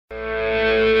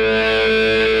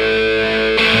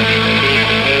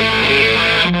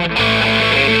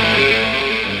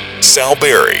Sal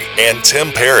Berry and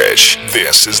Tim Parrish.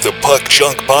 This is the Puck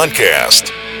Junk Podcast.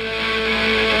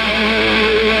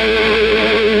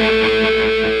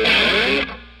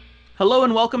 Hello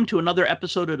and welcome to another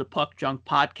episode of the Puck Junk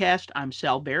Podcast. I'm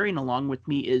Sal Berry, and along with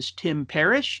me is Tim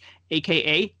Parrish,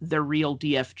 aka The Real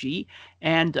DFG.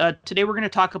 And today we're going to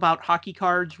talk about hockey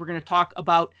cards. We're going to talk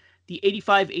about the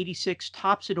 85-86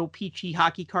 Topps and O-Pee-Chee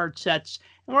hockey card sets.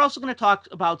 And we're also going to talk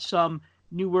about some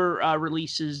newer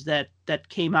releases that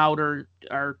came out or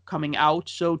are coming out.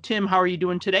 So, Tim, how are you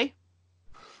doing today?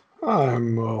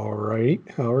 I'm all right.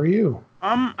 How are you?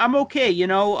 I'm okay. You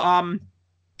know,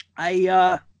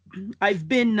 I've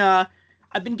been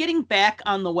getting back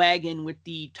on the wagon with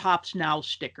the Topps Now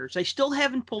stickers. I still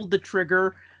haven't pulled the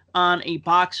trigger on a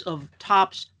box of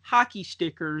Topps hockey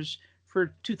stickers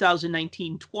for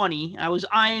 2019-20. I was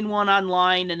eyeing one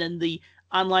online, and then the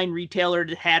online retailer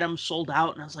that had them sold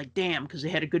out, and I was like, damn, because they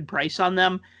had a good price on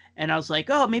them. And I was like,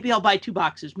 oh, maybe I'll buy 2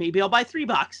 boxes. Maybe I'll buy 3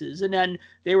 boxes. And then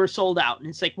they were sold out. And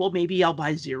it's like, well, maybe I'll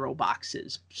buy 0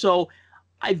 boxes. So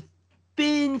I've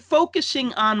been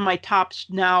focusing on my Topps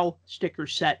Now sticker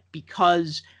set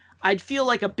because I'd feel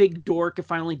like a big dork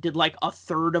if I only did like a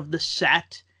third of the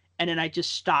set and then I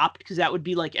just stopped, because that would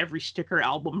be like every sticker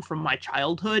album from my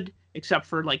childhood except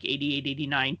for like 88,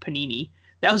 89 Panini.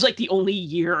 That was like the only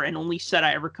year and only set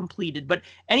I ever completed. But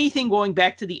anything going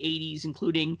back to the 80s,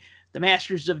 including the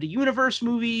Masters of the Universe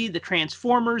movie, the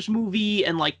Transformers movie,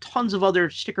 and like tons of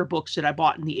other sticker books that I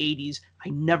bought in the 80s, I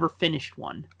never finished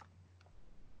one.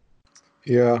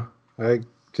 Yeah, I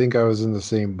think I was in the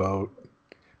same boat.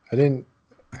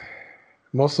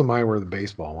 Most of mine were the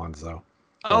baseball ones, though.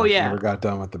 Oh, yeah. I never got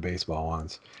done with the baseball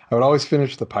ones. I would always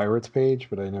finish the Pirates page,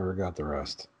 but I never got the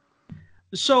rest.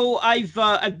 So I've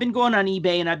been going on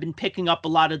eBay, and I've been picking up a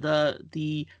lot of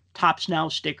the Topps Now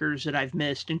stickers that I've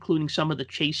missed, including some of the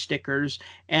Chase stickers.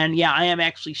 And yeah, I am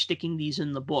actually sticking these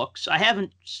in the books. I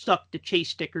haven't stuck the Chase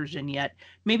stickers in yet.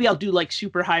 Maybe I'll do like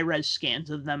super high res scans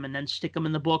of them and then stick them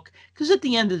in the book. Because at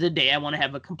the end of the day, I want to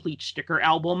have a complete sticker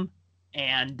album.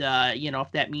 And,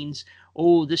 if that means,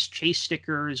 oh, this Chase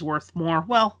sticker is worth more,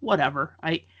 well, whatever.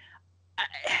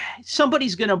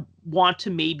 Somebody's going to want to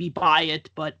maybe buy it,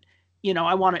 but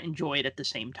I want to enjoy it at the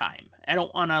same time. I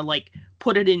don't want to like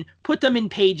put them in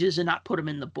pages and not put them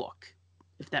in the book.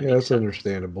 If that makes sense. That's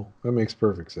understandable. That makes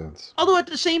perfect sense. Although at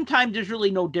the same time, there's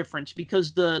really no difference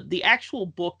because the actual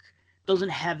book doesn't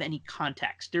have any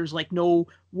context. There's like no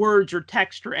words or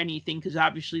text or anything because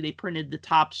obviously they printed the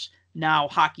Topps Now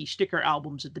hockey sticker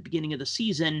albums at the beginning of the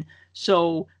season,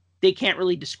 so they can't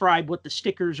really describe what the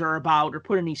stickers are about or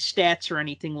put any stats or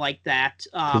anything like that.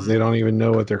 Because they don't even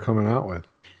know what they're coming out with.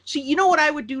 See, you know what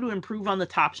I would do to improve on the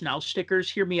Topps Now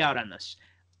stickers? Hear me out on this.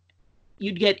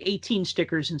 You'd get 18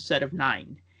 stickers instead of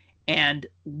 9. And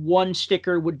one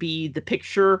sticker would be the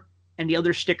picture, and the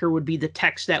other sticker would be the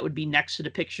text that would be next to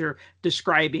the picture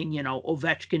describing,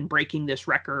 Ovechkin breaking this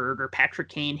record or Patrick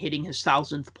Kane hitting his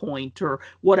 1,000th point or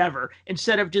whatever.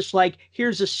 Instead of just like,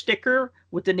 here's a sticker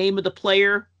with the name of the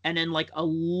player and then like a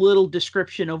little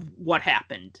description of what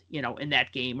happened, in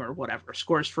that game or whatever.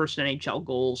 Scores first NHL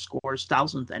goal, scores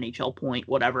 1,000th NHL point,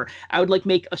 whatever. I would like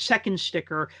make a second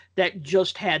sticker that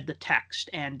just had the text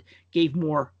and gave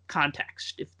more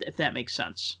context, if that makes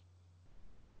sense.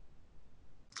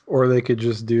 Or they could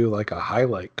just do like a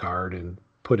highlight card and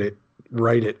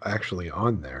write it actually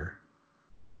on there.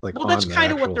 Well, that's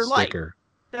kind of what they're sticker.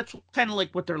 Like. That's kind of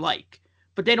like what they're like.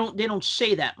 But they don't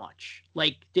say that much.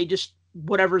 Like they just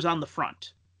whatever's on the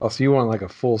front. Oh, so you want like a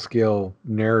full-scale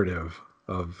narrative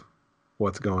of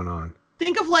what's going on.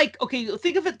 Think of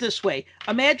it this way.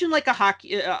 Imagine like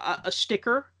a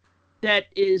sticker that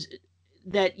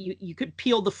you could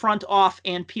peel the front off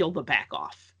and peel the back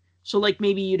off. So like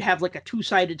maybe you'd have like a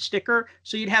 2-sided sticker.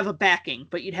 So you'd have a backing,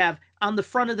 but you'd have on the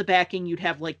front of the backing, you'd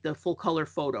have like the full color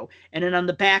photo. And then on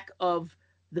the back of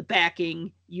the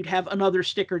backing, you'd have another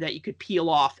sticker that you could peel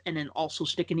off and then also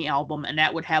stick in the album. And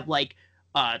that would have like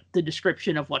the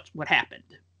description of what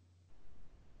happened.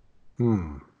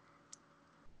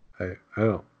 I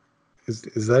don't.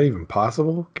 Is that even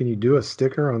possible? Can you do a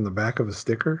sticker on the back of a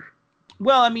sticker?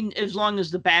 Well, I mean, as long as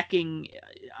the backing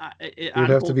it would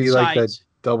have to be sides. Like that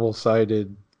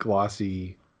double-sided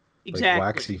glossy, exactly.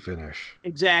 Like waxy finish.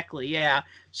 Exactly, yeah.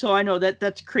 So I know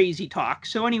that's crazy talk.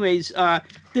 So anyways,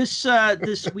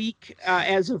 this week,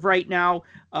 as of right now,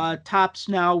 Topps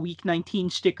Now Week 19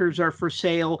 stickers are for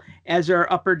sale, as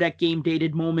are Upper Deck Game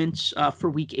Dated Moments for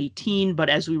Week 18. But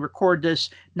as we record this,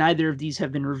 neither of these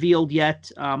have been revealed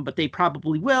yet, but they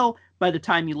probably will by the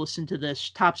time you listen to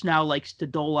this. Topps Now likes to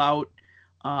dole out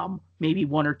maybe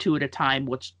one or two at a time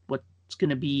what what's going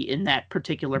to be in that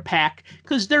particular pack,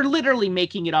 because they're literally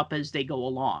making it up as they go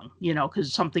along,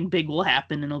 because something big will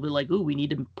happen and they'll be like, ooh, we need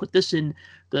to put this in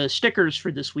the stickers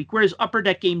for this week. Whereas Upper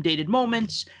Deck Game Dated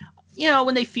Moments,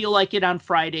 when they feel like it on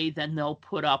Friday, then they'll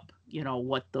put up,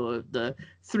 what the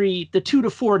 2 to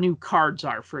 4 new cards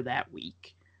are for that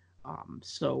week.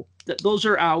 So those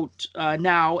are out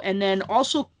now. And then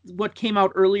also what came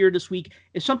out earlier this week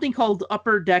is something called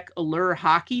Upper Deck Allure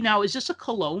Hockey. Now, is this a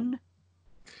cologne?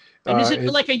 And is it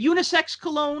like a unisex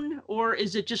cologne, or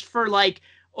is it just for like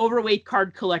overweight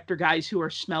card collector guys who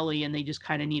are smelly and they just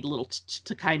kind of need a little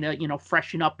to kind of,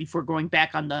 freshen up before going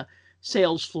back on the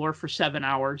sales floor for 7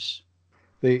 hours?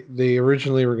 They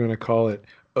originally were going to call it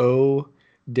Eau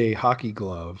de Hockey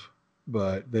Glove,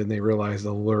 but then they realized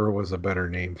Allure was a better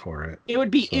name for it. It would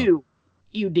be Eau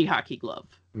de Hockey Glove.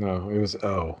 No, it was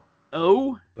O.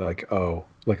 O? Like O.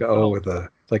 Like O with a,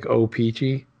 like O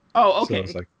Peachy. Oh, okay. So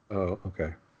it's like, oh,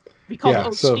 okay. We call it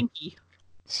O Stinky.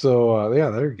 So, yeah,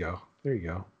 there you go. There you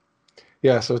go.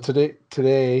 Yeah, so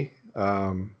today,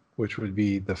 which would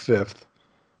be the 5th,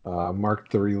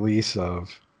 marked the release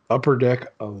of Upper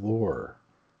Deck Allure.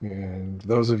 And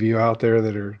those of you out there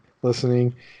that are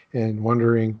listening and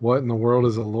wondering what in the world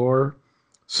is Allure,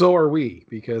 so are we,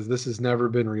 because this has never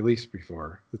been released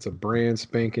before. It's a brand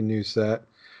spanking new set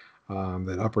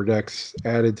that Upper Deck's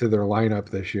added to their lineup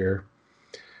this year.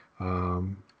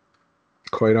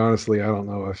 Quite honestly, I don't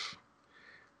know if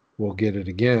we'll get it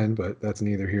again, but that's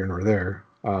neither here nor there.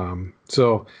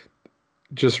 So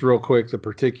just real quick, the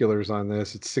particulars on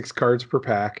this: it's 6 cards per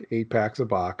pack, 8 packs a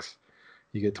box.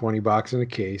 You get 20 box in a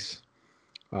case.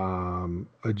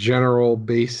 A general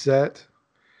base set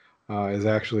is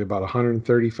actually about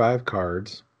 135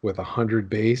 cards with 100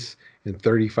 base and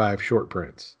 35 short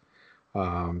prints.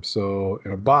 So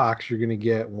in a box, you're going to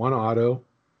get 1 auto,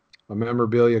 a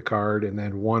memorabilia card, and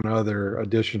then 1 other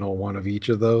additional one of each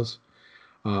of those,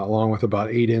 along with about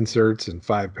 8 inserts and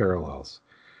 5 parallels.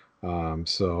 Did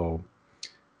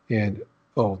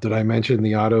I mention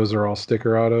the autos are all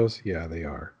sticker autos? Yeah, they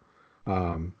are.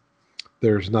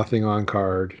 There's nothing on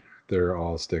card. They're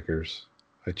all stickers.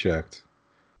 I checked.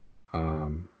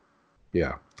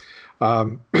 Yeah.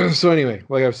 So anyway,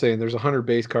 like I was saying, there's 100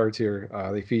 base cards here.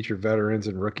 They feature veterans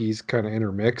and rookies kind of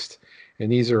intermixed,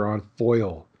 and these are on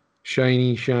foil,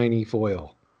 shiny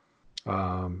foil.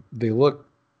 They look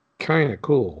kind of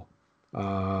cool.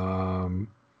 They're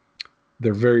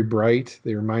very bright.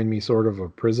 They remind me sort of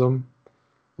Prism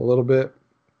a little bit,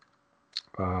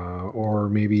 or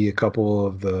maybe a couple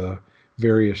of the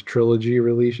various trilogy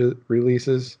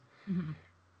releases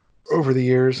over the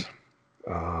years.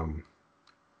 But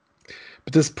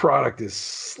this product is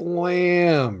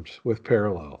slammed with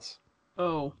parallels.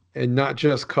 Oh. And not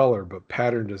just color, but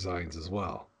pattern designs as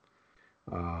well.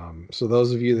 So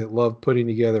those of you that love putting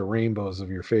together rainbows of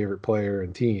your favorite player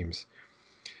and teams,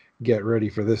 get ready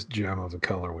for this gem of a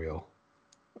color wheel.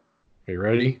 Are you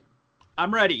ready?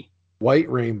 I'm ready. White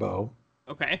rainbow.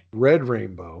 Okay. Red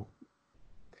rainbow.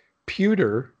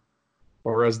 Pewter,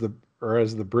 or as the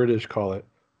British call it,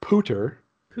 pooter.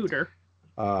 Pooter.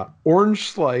 Orange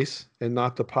slice, and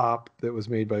not the pop that was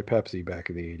made by Pepsi back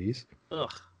in the 80s.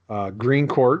 Ugh. Green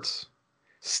quartz,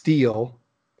 steel,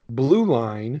 blue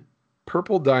line,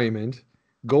 purple diamond,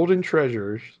 golden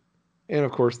treasures, and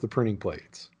of course the printing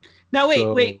plates. Now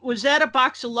wait, was that a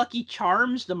box of Lucky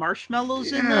Charms, the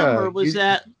marshmallows in them, or was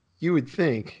that? You would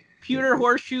think. Pewter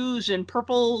horseshoes and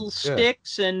purple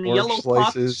sticks and orange yellow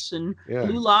slices puffs and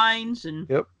blue lines and.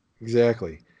 Yep,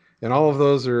 exactly. And all of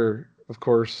those are, of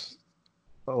course,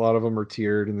 a lot of them are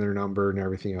tiered in their number and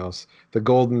everything else. The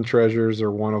golden treasures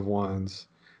are 1 of 1s.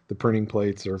 The printing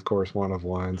plates are, of course, 1 of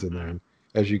 1s, and then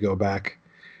as you go back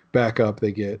up,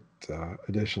 they get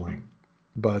additionally.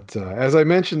 But as I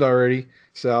mentioned already,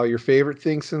 Sal, your favorite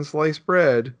thing since sliced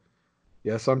bread.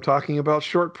 Yes, I'm talking about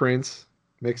short prints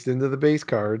mixed into the base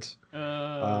cards.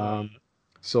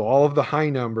 So all of the high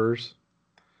numbers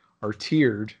are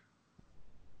tiered.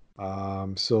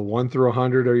 So 1 through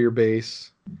 100 are your base.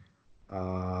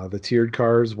 The tiered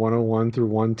cards, 101 through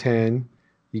 110.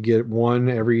 You get 1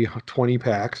 every 20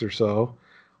 packs or so.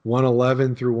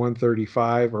 111 through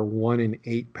 135 are 1 in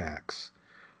 8 packs.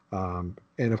 And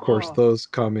of course, those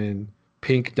come in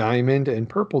pink diamond and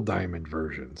purple diamond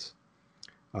versions.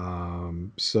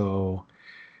 So,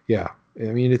 yeah,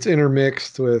 I mean, it's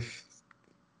intermixed with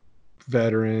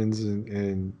veterans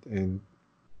and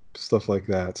stuff like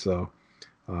that. So,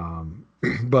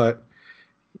 but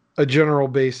a general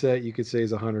base set you could say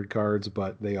is 100 cards,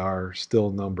 but they are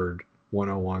still numbered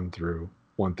 101 through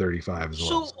 135 as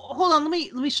well. So hold on,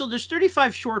 let me. So there's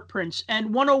 35 short prints,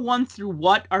 and 101 through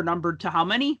what are numbered to how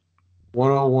many?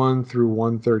 101 through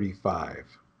 135.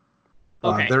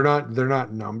 Okay. They're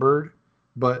not numbered,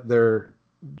 but they're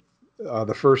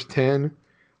the first 10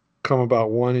 come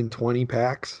about 1 in 20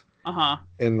 packs, Uh-huh.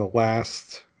 and the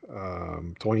last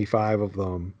 25 of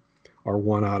them are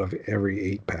 1 out of every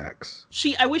 8 packs.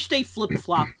 See, I wish they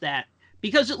flip-flopped that,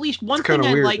 because at least It's one kind thing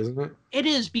of I weird, like, isn't it? it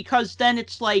is, because then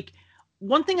it's like,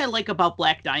 one thing I like about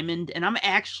Black Diamond, and I'm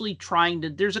actually trying to,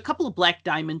 there's a couple of Black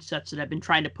Diamond sets that I've been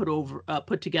trying to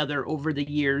put together over the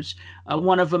years.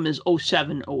 One of them is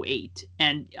 07, 08.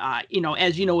 And,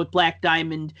 as you know, with Black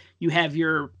Diamond, you have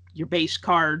your base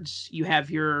cards, you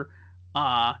have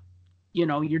uh,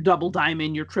 your double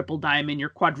diamond, your triple diamond, your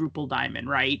quadruple diamond,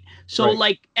 right? So Right.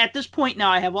 like at this point now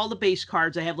I have all the base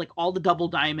cards, I have like all the double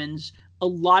diamonds, a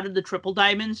lot of the triple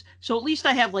diamonds. So at least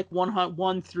I have like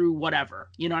one through whatever,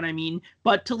 you know what I mean?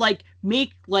 But to like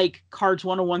make like cards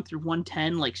 101 through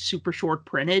 110 like super short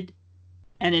printed,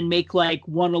 and then make like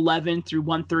 111 through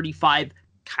 135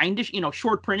 kind of,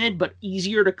 short printed but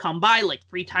easier to come by, like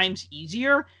 3 times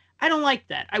easier. I don't like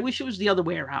that. I wish it was the other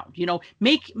way around.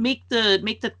 Make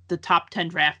the top 10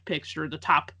 draft picks, or the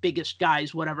top biggest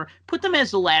guys, whatever. Put them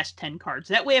as the last 10 cards.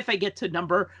 That way, if I get to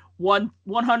number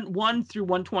 101 through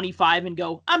 125 and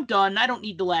go, I'm done. I don't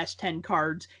need the last 10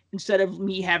 cards. Instead of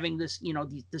me having this,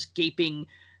 this gaping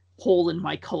hole in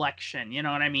my collection. You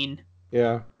know what I mean?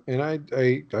 Yeah, and I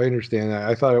understand that.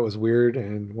 I thought it was weird,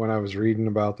 and when I was reading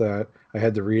about that, I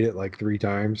had to read it like 3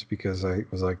 times because I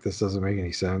was like, this doesn't make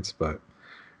any sense. But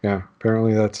yeah,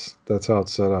 apparently that's how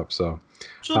it's set up. So,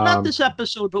 So not um, this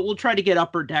episode, but we'll try to get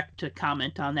Upper Deck to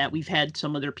comment on that. We've had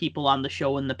some other people on the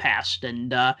show in the past,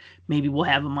 and maybe we'll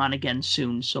have them on again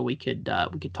soon, so we could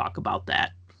talk about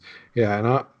that. yeah, and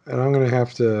I'm gonna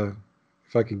have to,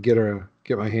 if I could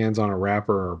get my hands on a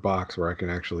wrapper or a box where I can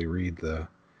actually read the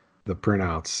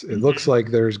printouts. It looks Mhm.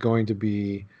 like there's going to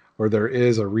be, or there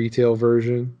is, a retail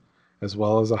version as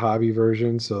well as a hobby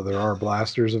version. So there are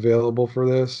blasters available for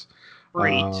this.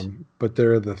 Great. But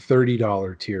they're the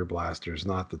 $30 tier blasters,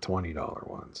 not the $20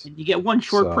 ones. And you get one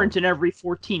short So print in every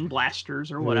 14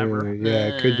 blasters or whatever. yeah,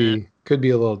 it could be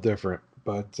a little different.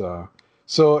 But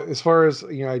so as far as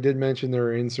I did mention there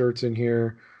are inserts in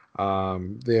here.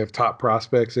 They have top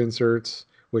prospects inserts,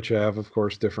 which have, of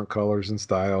course, different colors and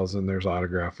styles, and there's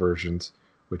autograph versions,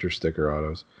 which are sticker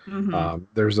autos. Hmm.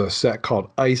 There's a set called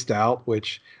Iced Out,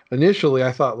 which initially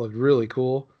I thought looked really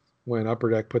cool when Upper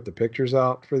Deck put the pictures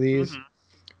out for these,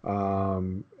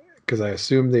 Hmm. because I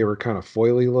assumed they were kind of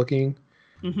foily looking.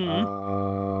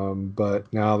 Hmm.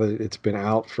 But now that it's been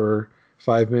out for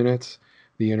 5 minutes,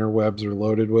 the interwebs are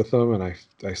loaded with them, and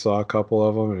I saw a couple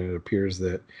of them, and it appears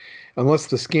that unless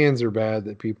the scans are bad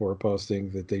that people are posting,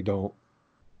 that they don't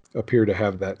appear to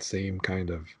have that same kind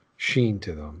of sheen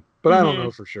to them. But I don't know Hmm.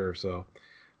 for sure. So,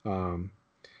 um,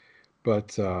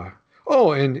 but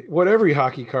oh, and what every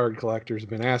hockey card collector's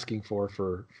been asking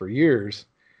for years.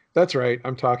 That's right.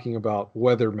 I'm talking about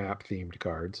weather map themed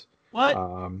cards. What?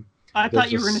 Um, I thought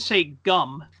there's you were going to a say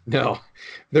gum. no,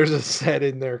 there's a set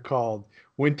in there called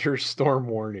Winter Storm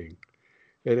Warning,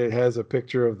 and it has a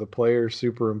picture of the players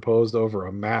superimposed over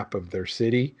a map of their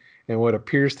city and what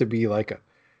appears to be like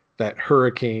that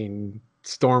hurricane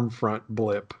storm front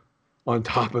blip on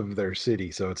top of their city.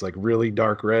 So it's like really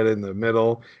dark red in the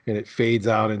middle, and it fades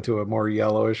out into a more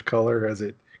yellowish color as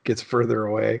it gets further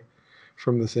away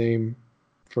from the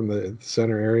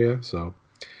center area. So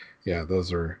yeah,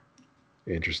 those are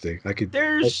interesting.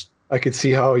 There's I could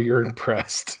see how you're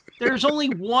impressed. there's only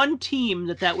one team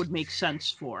that would make sense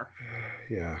for,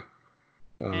 Yeah.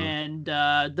 and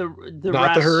the Not the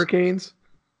rest. Hurricanes?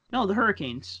 No, the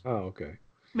Hurricanes. Oh, okay.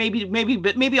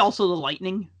 But maybe also the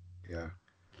Lightning. Yeah.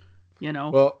 You know.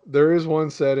 Well, there is one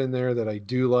set in there that I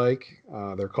do like.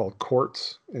 They're called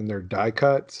quartz, and they're die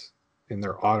cuts, and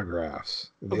they're autographs.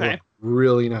 And they look Okay.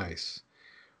 really nice,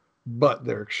 but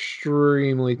they're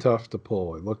extremely tough to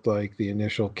pull. It looked like the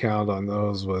initial count on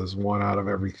those was 1 out of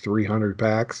every 300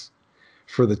 packs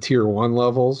for the tier 1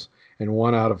 levels, and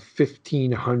 1 out of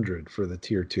 1,500 for the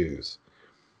tier 2s.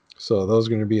 So those are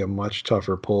going to be a much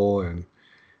tougher pull, and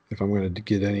if I'm going to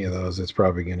get any of those, it's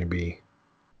probably going to be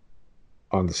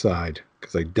on the side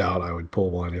because I doubt I would pull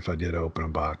one if I did open a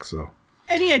box. So,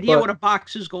 Any idea but what a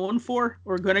box is going for,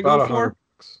 or going to about go a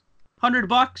hundred for?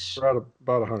 bucks. $100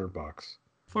 About $100.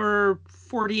 for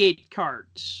 48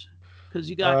 cards, because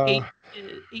you got Uh,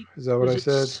 eight. is that what Was I it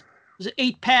said? was it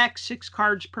 8 packs, 6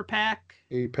 cards per pack?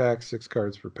 8 packs, 6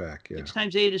 cards per pack. Yeah, 6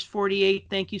 times 8 is 48.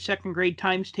 Thank you, second grade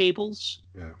times tables.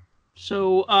 yeah,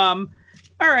 So, all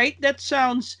right, that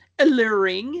sounds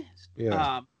alluring.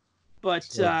 yeah. Um, but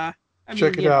So I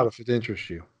check mean, it out if it interests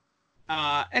you.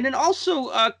 And then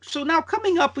also, so now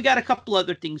coming up, we got a couple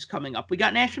other things coming up. We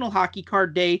got National Hockey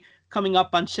Card Day coming up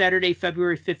on Saturday,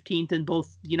 February 15th in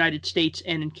both the United States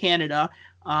and in Canada.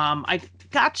 I've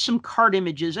got some card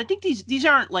images. I think these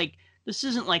aren't like, this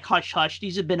isn't like hush hush.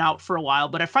 These have been out for a while,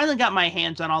 but I finally got my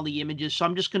hands on all the images. So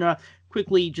I'm just going to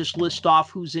quickly just list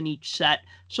off who's in each set.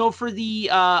 So for the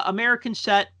American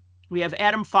set, we have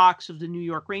Adam Fox of the New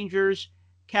York Rangers,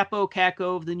 Capo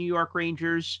Caco of the New York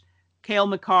Rangers, Cale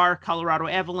Makar, Colorado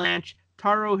Avalanche,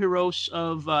 Taro Hiroshi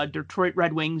of Detroit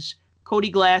Red Wings, Cody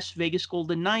Glass, Vegas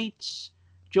Golden Knights,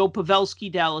 Joe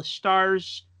Pavelski, Dallas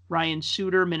Stars, Ryan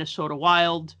Suter, Minnesota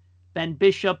Wild, Ben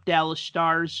Bishop, Dallas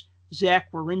Stars,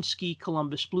 Zach Werenski,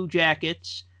 Columbus Blue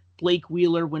Jackets, Blake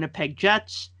Wheeler, Winnipeg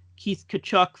Jets, Keith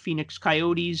Tkachuk, Phoenix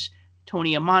Coyotes,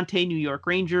 Tony Amonte, New York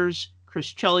Rangers,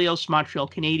 Chris Chelios, Montreal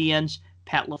Canadiens,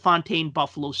 Pat LaFontaine,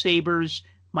 Buffalo Sabres,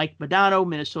 Mike Modano,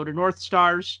 Minnesota North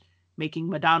Stars, making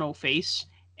Modano face,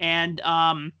 and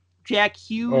Jack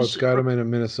Hughes. Oh, it's got him in a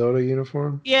Minnesota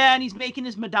uniform? Yeah, and he's making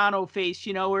his Modano face,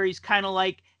 where he's kind of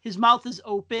like, his mouth is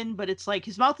open, but it's like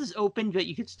his mouth is open, but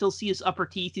you could still see his upper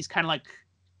teeth. He's kind of like,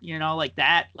 like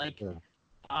that. Like,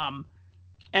 yeah.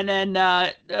 And then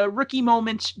Rookie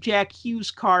Moments Jack Hughes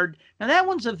card. Now that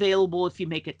one's available if you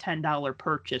make a $10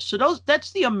 purchase. So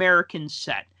that's the American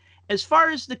set. As far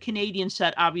as the Canadian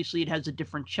set, obviously it has a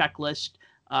different checklist.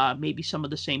 Maybe some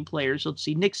of the same players. Let's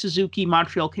see. Nick Suzuki,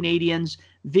 Montreal Canadiens.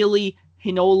 Ville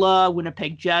Heinola,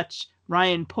 Winnipeg Jets.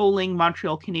 Ryan Poling,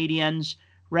 Montreal Canadiens.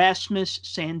 Rasmus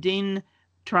Sandin,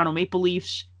 Toronto Maple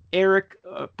Leafs. Eric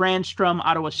Brandstrom,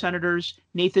 Ottawa Senators.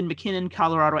 Nathan McKinnon,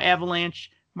 Colorado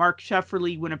Avalanche. Mark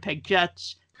Shefferly, Winnipeg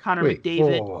Jets. Connor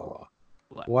McDavid. Whoa.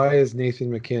 Why is Nathan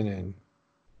McKinnon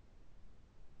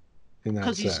in that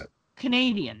set? Because he's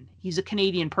Canadian. He's a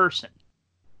Canadian person.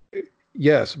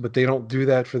 Yes, but they don't do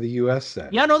that for the U.S.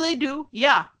 set. Yeah, no, they do.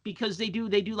 Yeah, because they do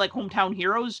like hometown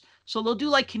heroes. So they'll do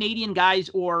like Canadian guys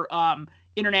or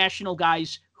international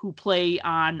guys who play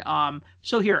on.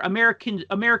 So here,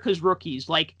 America's rookies,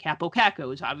 like Capo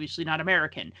Caco is obviously not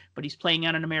American, but he's playing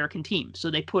on an American team.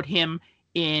 So they put him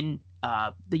in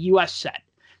the U.S. set.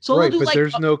 So right, but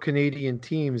there's no Canadian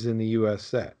teams in the U.S.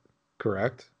 set,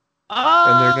 correct?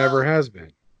 And there never has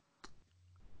been.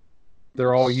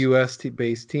 They're all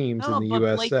U.S.-based teams in the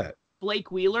U.S. set.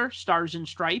 Blake Wheeler, Stars and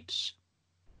Stripes,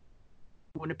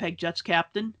 Winnipeg Jets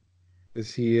captain.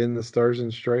 Is he in the Stars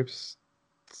and Stripes?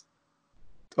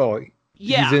 Oh,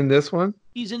 yeah. He's in this one?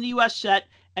 He's in the U.S. set.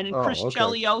 And in Chris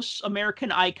Chelios,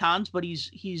 American Icons, but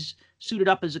he's suited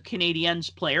up as a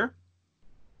Canadiens player.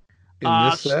 In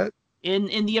this set?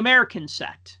 In the American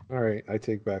set. All right, I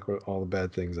take back all the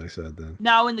bad things I said then.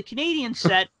 Now in the Canadian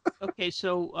set,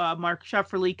 so Mark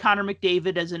Shefferly, Connor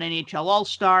McDavid as an NHL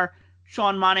All-Star,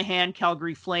 Sean Monahan,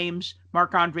 Calgary Flames,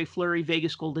 Marc-Andre Fleury,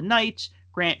 Vegas Golden Knights,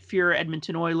 Grant Fuhr,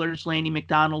 Edmonton Oilers, Lanny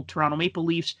McDonald, Toronto Maple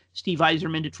Leafs, Steve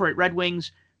Yzerman, Detroit Red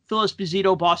Wings, Phyllis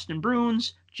Bizito, Boston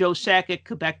Bruins, Joe Sakic,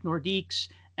 Quebec Nordiques,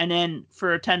 and then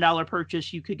for a $10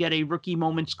 purchase, you could get a Rookie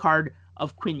Moments card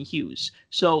of Quinn Hughes.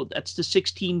 So that's the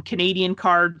 16 Canadian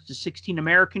cards, the 16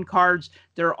 American cards.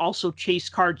 There are also chase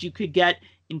cards you could get,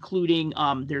 including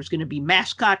there's going to be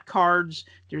mascot cards,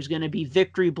 there's going to be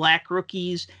Victory Black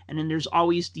rookies, and then there's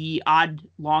always the odd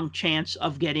long chance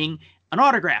of getting an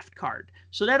autographed card.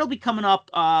 So that'll be coming up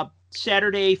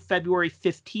Saturday, February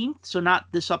 15th. So not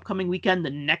this upcoming weekend, the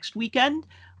next weekend.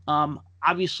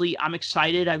 Obviously, I'm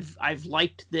excited. I've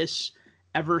liked this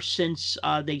ever since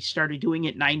they started doing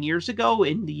it 9 years ago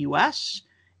in the U.S.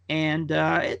 And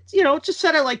it's a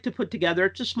set I like to put together.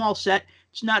 It's a small set.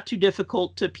 It's not too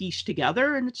difficult to piece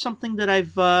together, and it's something that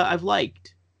I've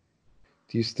liked.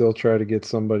 Do you still try to get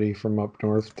somebody from up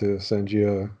north to send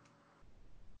you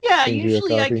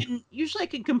usually I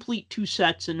can complete 2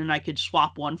 sets, and then I could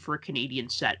swap one for a Canadian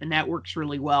set, and that works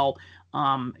really well.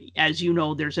 As you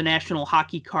know, there's a National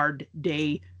Hockey Card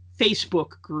Day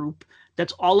Facebook group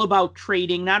that's all about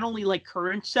trading, not only like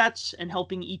current sets and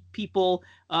helping people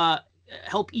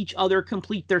help each other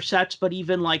complete their sets, but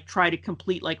even like try to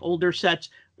complete like older sets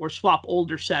or swap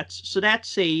older sets. So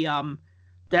that's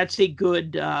a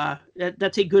good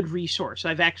resource.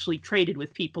 I've actually traded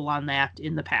with people on that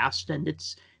in the past, and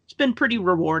it's been pretty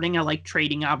rewarding. I like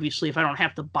trading, obviously, if I don't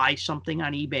have to buy something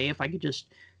on eBay, if I could just,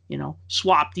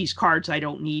 swap these cards I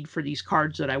don't need for these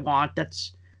cards that I want,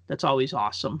 that's always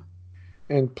awesome.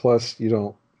 And plus, you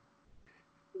don't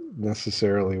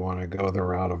necessarily want to go the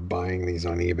route of buying these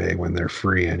on eBay when they're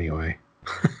free anyway.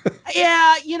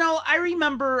 Yeah, I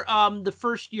remember the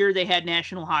first year they had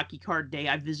National Hockey Card Day,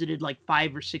 I visited like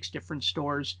 5 or 6 different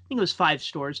stores. I think it was 5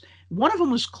 stores. One of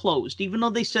them was closed, even though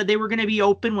they said they were going to be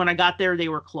open. When I got there, they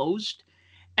were closed.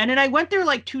 And then I went there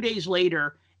like 2 days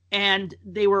later, and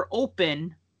they were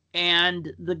open,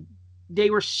 and they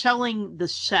were selling the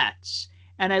sets.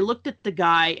 And I looked at the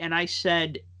guy and I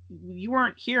said, "You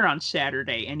weren't here on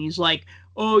Saturday." And he's like,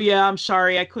 "Oh yeah, I'm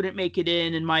sorry, I couldn't make it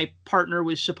in, and my partner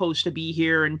was supposed to be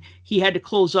here, and he had to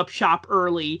close up shop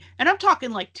early." And I'm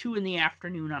talking like 2 in the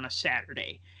afternoon on a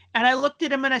Saturday. And I looked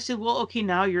at him and I said, "Well, okay,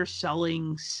 now you're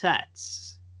selling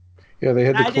sets." Yeah, they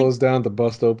had And to I didn't. close down to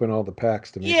bust open all the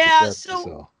packs to make the Yeah, sets to so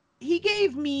sell. he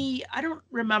gave me, I don't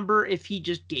remember if he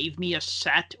just gave me a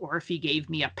set or if he gave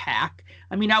me a pack.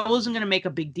 I mean, I wasn't going to make a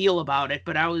big deal about it,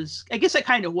 but I guess I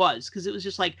kind of was, because it was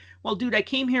just like, well, dude, I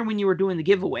came here when you were doing the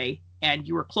giveaway and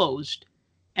you were closed.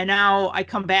 And now I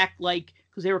come back like,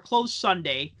 because they were closed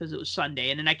Sunday because it was Sunday.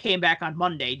 And then I came back on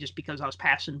Monday just because I was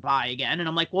passing by again. And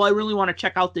I'm like, well, I really want to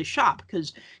check out this shop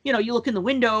because, you look in the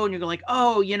window and you're like,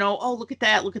 oh, oh, look at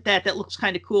that. Look at that. That looks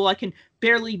kind of cool. I can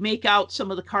barely make out some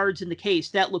of the cards in the case.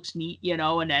 That looks neat,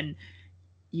 and then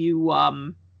you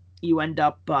end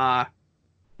up,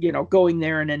 going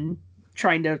there and then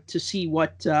trying to see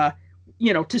what,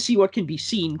 to see what can be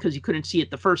seen because you couldn't see it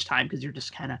the first time because you're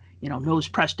just kind of, nose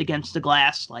pressed against the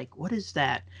glass. Like, what is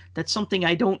that? That's something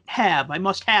I don't have. I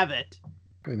must have it.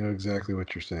 I know exactly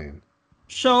what you're saying.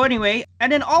 So anyway,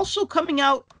 and then also coming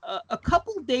out a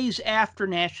couple days after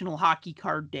National Hockey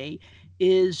Card Day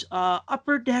is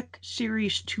Upper Deck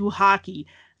Series 2 Hockey.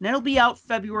 And that'll be out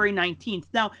February 19th.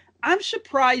 Now, I'm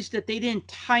surprised that they didn't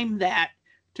time that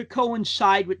to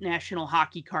coincide with National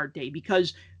Hockey Card Day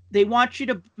because they want you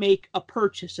to make a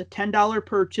purchase, a $10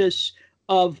 purchase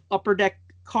of Upper Deck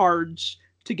cards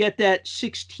to get that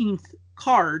 16th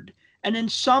card. And then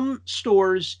some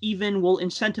stores even will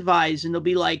incentivize and they'll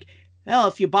be like, well,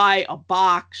 if you buy a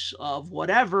box of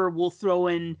whatever, we'll throw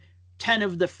in 10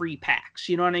 of the free packs.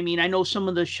 You know what I mean? I know some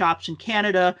of the shops in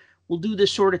Canada will do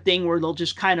this sort of thing where they'll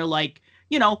just kind of like,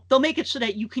 they'll make it so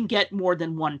that you can get more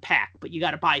than one pack, but you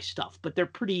got to buy stuff. But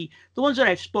the ones that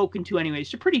I've spoken to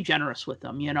anyways, they're pretty generous with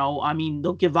them. I mean,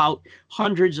 they'll give out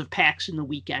hundreds of packs in the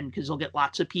weekend because they'll get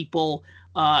lots of people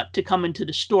to come into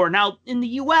the store. Now, in the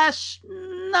U.S.,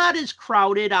 not as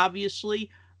crowded, obviously.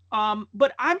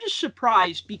 But I'm just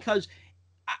surprised because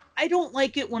I don't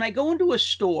like it when I go into a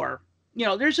store.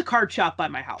 There's a card shop by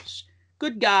my house.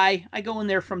 Good guy. I go in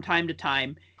there from time to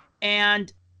time.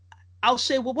 And I'll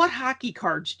say, well, what hockey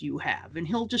cards do you have? And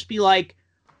he'll just be like,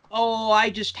 oh,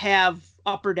 I just have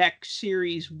Upper Deck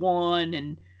Series 1.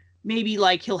 And maybe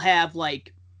like he'll have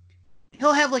like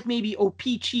maybe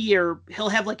O-Pee-Chee or he'll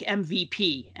have like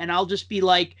MVP. And I'll just be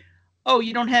like, oh,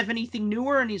 you don't have anything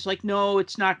newer? And he's like, no,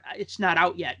 it's not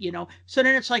out yet, So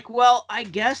then it's like, well, I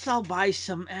guess I'll buy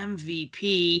some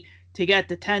MVP to get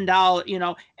the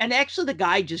 $10, And actually the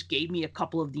guy just gave me a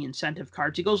couple of the incentive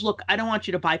cards. He goes, look, I don't want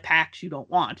you to buy packs you don't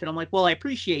want. And I'm like, well, I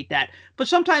appreciate that. But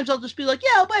sometimes I'll just be like,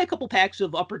 yeah, I'll buy a couple packs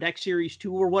of Upper Deck Series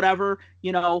 2 or whatever,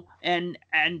 and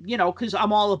because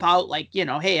I'm all about like,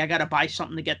 hey, I got to buy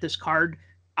something to get this card.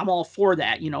 I'm all for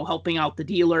that, helping out the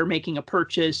dealer, making a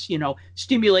purchase,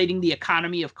 stimulating the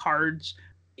economy of cards,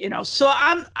 So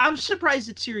I'm surprised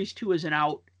that Series 2 isn't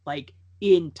out like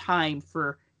in time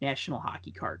for National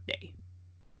Hockey Card Day.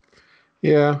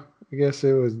 Yeah, I guess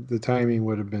the timing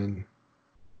would have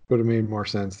made more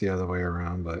sense the other way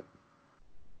around, but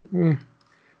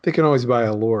they can always buy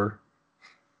a lure.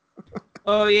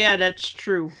 Oh yeah, that's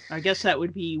true. I guess that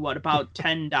would be about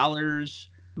 $10,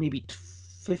 maybe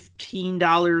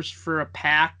 $15 for a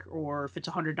pack, or if it's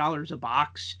 $100 a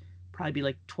box, probably be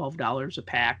like $12 a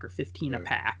pack or $15 a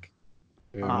pack.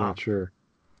 Yeah, I'm not sure.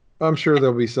 I'm sure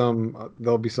there'll be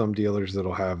some dealers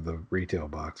that'll have the retail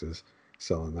boxes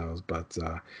selling those, but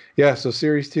yeah. So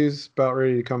Series 2's about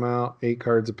ready to come out. 8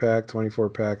 cards a pack, 24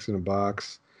 packs in a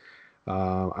box.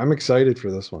 I'm excited for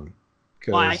this one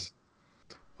because,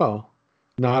 well,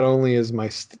 not only is my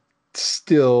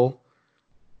still,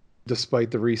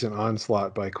 despite the recent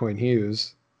onslaught by Quinn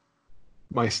Hughes,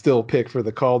 my still pick for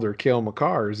the Calder, Cale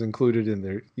Makar, is included in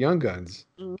their Young Guns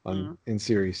in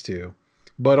Series 2.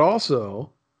 But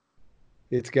also,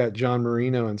 it's got John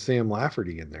Marino and Sam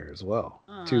Lafferty in there as well.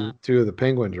 Two of the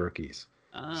Penguins rookies.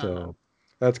 So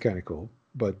that's kind of cool.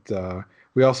 But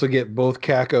we also get both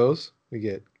Kakos. We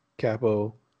get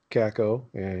Capo Kako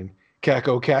and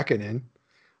Kako Kakinen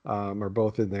are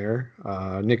both in there.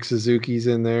 Nick Suzuki's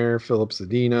in there. Philip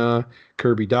Zadina.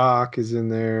 Kirby Doc is in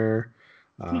there.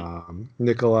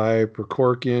 Nikolai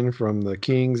Prokhorkin from the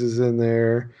Kings is in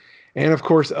there. And, of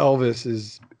course, Elvis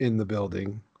is in the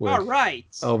building. All right.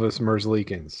 Elvis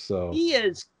Merzlikins. So he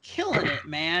is killing it,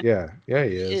 man. Yeah, he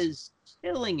is. He is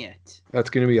killing it. That's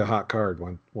going to be a hot card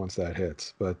once that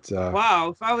hits. But wow,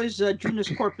 if I was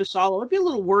Joonas Korpisalo, I'd be a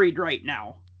little worried right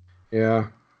now. Yeah,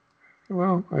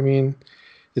 Well, I mean,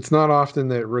 it's not often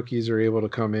that rookies are able to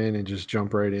come in and just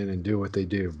jump right in and do what they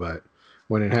do, but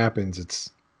when it happens,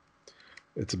 it's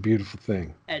a beautiful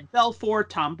thing. Ed Belfour,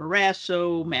 Tom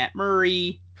Barrasso, Matt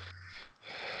Murray.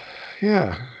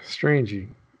 Yeah, strange. You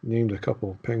named a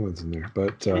couple Penguins in there,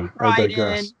 but Kevin I Dryden.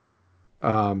 digress.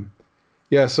 Um,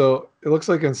 yeah, so it looks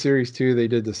like in Series 2 they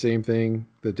did the same thing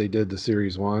that they did to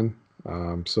Series 1.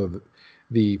 So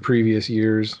the previous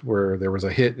years where there was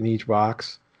a hit in each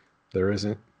box, there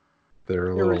isn't. They're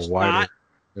a There little is not.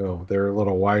 wider. They're a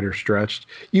little wider stretched.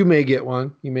 You may get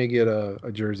one. You may get a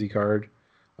jersey card,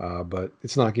 but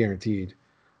it's not guaranteed.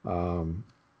 Um,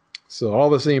 so all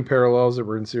the same parallels that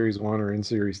were in Series 1 are in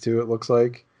Series 2, it looks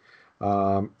like,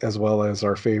 as well as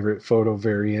our favorite photo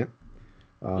variant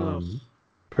Ugh.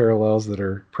 parallels that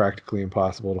are practically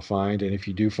impossible to find. And if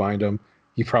you do find them,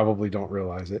 you probably don't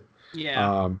realize it.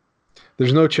 Yeah. Um,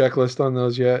 there's no checklist on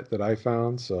those yet that I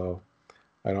found, so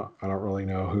I don't really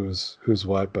know who's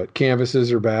what. But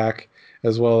canvases are back,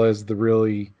 as well as the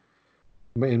really,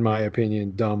 in my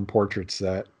opinion, dumb portrait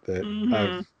set that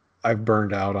Mm-hmm. I've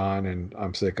burned out on and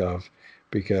I'm sick of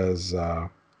because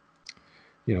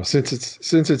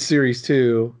since it's Series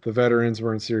 2, the veterans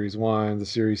were in Series 1. The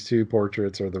Series 2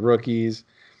 portraits are the rookies.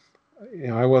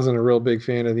 I wasn't a real big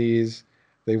fan of these.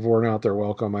 They've worn out their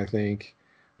welcome, I think.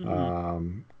 Mm-hmm.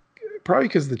 Um, Probably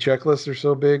because the checklists are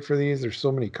so big for these. There's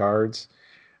so many cards.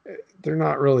 They're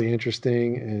not really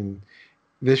interesting. And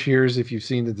this year's, if you've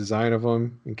seen the design of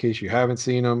them, in case you haven't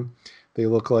seen them, they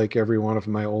look like every one of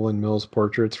my Olin Mills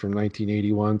portraits from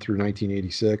 1981 through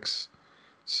 1986.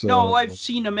 No, I've So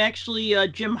seen him actually.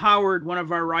 Jim Howard, one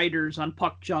of our writers on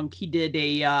Puck Junk, he did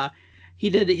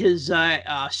his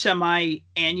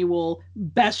semi-annual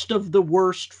best of the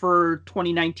worst for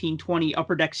 2019-20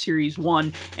 Upper Deck Series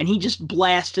 1, and he just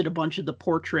blasted a bunch of the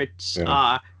portraits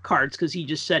yeah, cards because he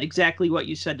just said exactly what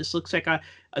you said. This looks like a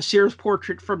Sears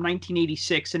portrait from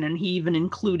 1986, and then he even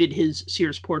included his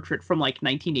Sears portrait from like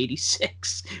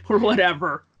 1986 or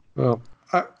whatever. well,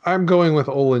 I'm going with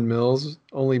Olin Mills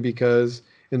only because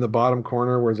in the bottom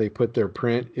corner where they put their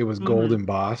print, it was gold Mm-hmm.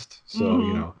 embossed. So,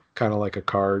 Mm-hmm. kind of like a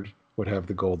card would have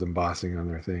the gold embossing on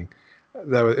their thing.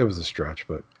 It was a stretch,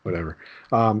 but whatever.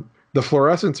 The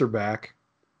fluorescents are back.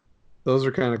 Those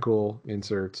are kind of cool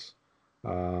inserts.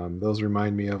 Those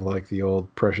remind me of like the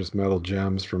old precious metal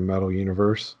gems from Metal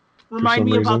Universe for Remind some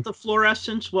me about reason. the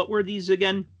fluorescents. What were these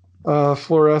again?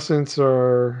 Fluorescents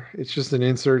are, it's just an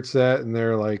insert set and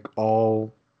they're like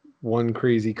all one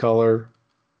crazy color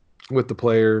with the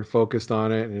player focused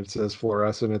on it, and it says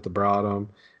fluorescent at the bottom.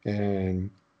 And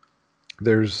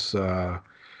there's, I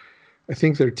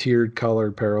think they're tiered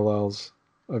colored parallels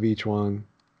of each one.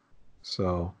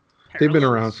 So they've been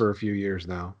around Parallels. for a few years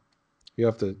now. You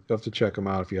have to check them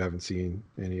out if you haven't seen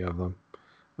any of them.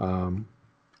 Um,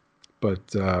 but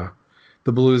the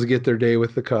Blues get their day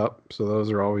with the cup, so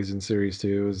those are always in Series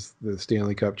 2. Is the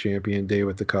Stanley Cup champion day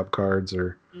with the cup cards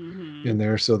are Mm-hmm. in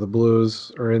there, so the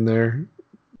Blues are in there.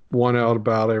 One out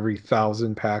about every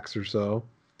 1,000 packs or so.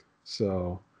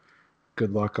 So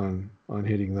good luck on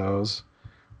hitting those.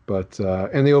 But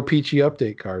and the O-Pee-Chee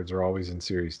update cards are always in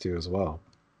Series 2 as well.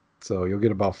 So you'll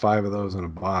get about 5 of those in a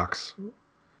box,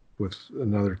 with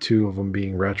another 2 of them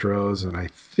being retros, and I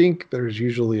think there's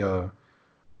usually a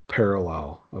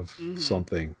parallel of Mm-hmm.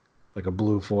 something like a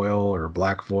blue foil or a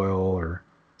black foil or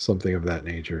something of that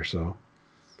nature. So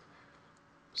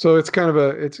it's kind of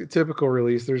it's a typical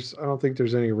release. I don't think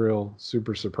there's any real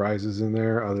super surprises in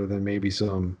there other than maybe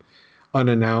some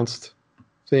unannounced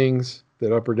things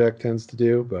that Upper Deck tends to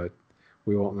do, but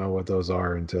we won't know what those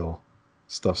are until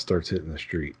stuff starts hitting the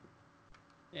street.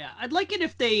 Yeah, I'd like it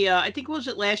if they. I think was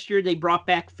it last year they brought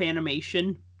back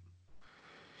Fanimation.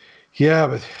 Yeah,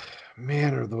 but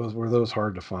man, were those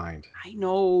hard to find. I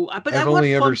know, but I I've want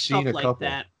only ever fun seen stuff a like couple.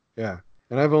 that. Yeah.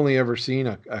 And I've only ever seen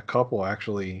a couple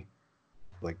actually,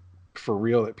 like, for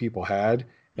real, that people had,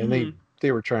 and they Mm-hmm.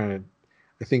 they were trying to.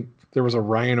 I think there was a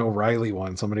Ryan O'Reilly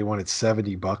one somebody wanted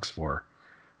 $70 for.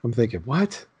 I'm thinking,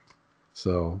 what?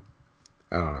 So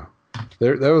I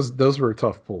don't know. Those were a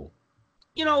tough pull.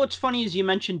 You know, what's funny is you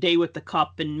mentioned Day with the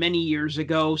Cup, and many years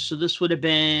ago, so this would have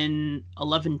been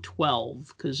 11-12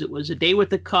 because it was a Day with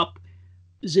the Cup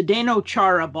Zdeno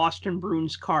Chara Boston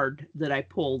Bruins card that I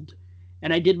pulled,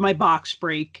 and I did my box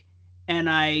break, and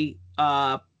I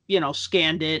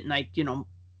scanned it, and I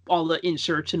all the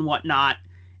inserts and whatnot,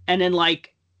 and then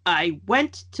like I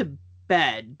went to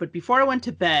bed, but before I went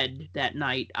to bed that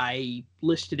night, I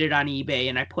listed it on eBay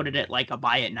and I put it at like a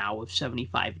buy it now of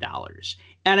 $75,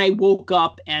 and I woke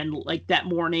up and like that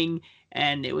morning.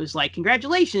 And it was like,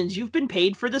 congratulations, you've been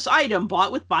paid for this item,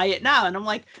 bought with buy it now. And I'm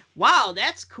like, wow,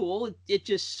 that's cool. It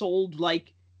just sold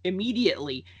like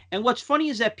immediately. And what's funny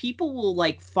is that people will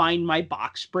like find my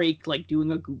box break, like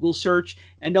doing a Google search,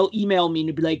 and they'll email me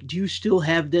and be like, do you still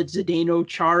have that Zdeno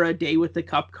Chara Day with the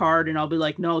Cup card? And I'll be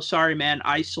like, no, sorry, man.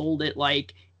 I sold it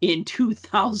like in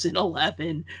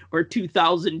 2011 or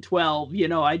 2012.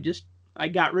 I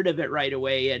got rid of it right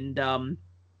away. And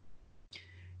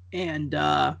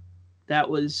that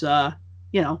was, that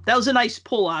was a nice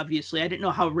pull, obviously. I didn't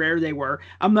know how rare they were.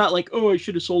 I'm not like, oh, I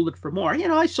should have sold it for more.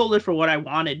 I sold it for what I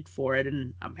wanted for it,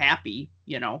 and I'm happy,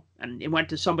 and it went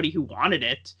to somebody who wanted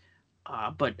it.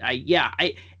 But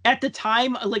I at the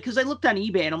time, like, because I looked on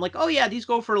eBay, and I'm like, oh, yeah, these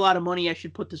go for a lot of money. I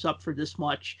should put this up for this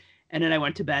much. And then I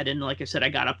went to bed, and like I said, I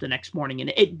got up the next morning,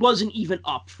 and it wasn't even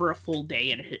up for a full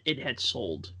day, and it had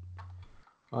sold.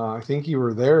 I think you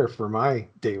were there for my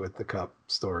Day with the Cup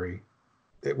story,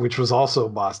 which was also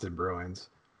Boston Bruins.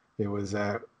 It was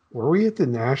were we at the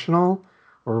National,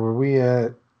 or were we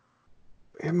at,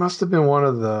 it must have been one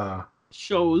of the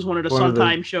shows, one of the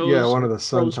Suntime shows. Yeah, one of the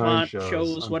Suntime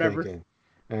shows, whatever.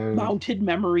 And Mounted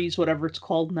Memories, whatever it's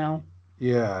called now.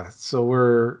 Yeah, so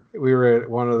we were at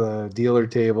one of the dealer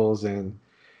tables, and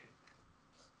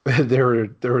there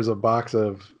was a box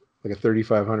of, like a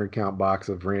 3,500 count box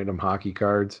of random hockey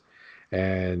cards,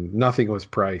 and nothing was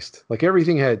priced. Like,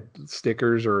 everything had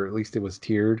stickers, or at least it was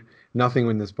tiered. Nothing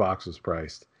in this box was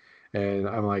priced. And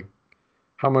I'm like,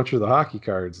 how much are the hockey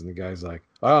cards? And the guy's like,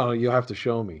 oh, you'll have to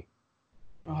show me.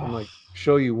 Oh. I'm like,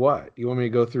 show you what? You want me to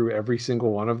go through every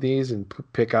single one of these and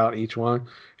pick out each one?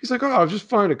 He's like, oh, I'll just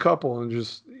find a couple and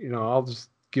just, I'll just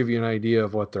give you an idea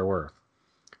of what they're worth.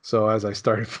 So as I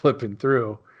started flipping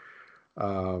through,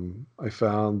 I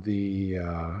found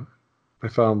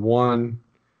one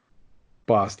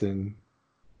Boston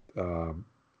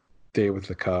Day with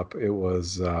the Cup. It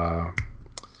was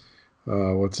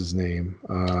what's his name?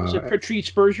 Was it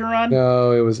Patrice Bergeron?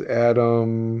 No, it was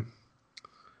Adam.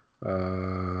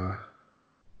 I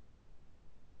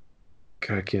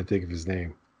can't think of his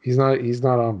name. He's not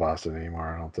on Boston anymore,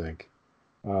 I don't think.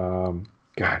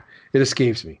 God, it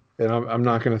escapes me, and I'm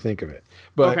not going to think of it.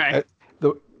 But okay.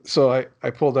 So I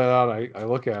pulled that out. I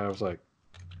look at it. I was like,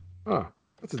 oh,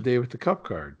 that's a Day with the Cup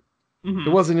card. Mm-hmm.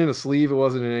 It wasn't in a sleeve. It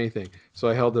wasn't in anything. So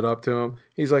I held it up to him.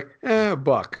 He's like, $1.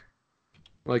 I'm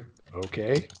like,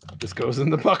 okay, this goes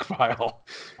in the buck pile.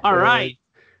 All right.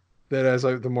 Then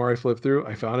the more I flipped through,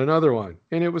 I found another one,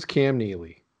 and it was Cam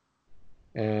Neely.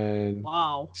 And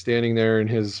wow, standing there in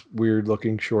his weird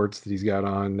looking shorts that he's got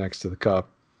on next to the cup.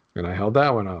 And I held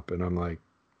that one up, and I'm like,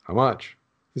 how much?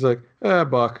 He's like,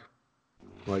 $1.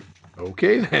 I'm like,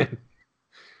 okay then.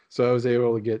 So I was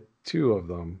able to get 2 of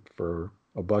them for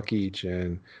 $1 each,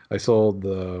 and I sold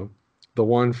the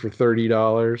one for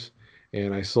 $30,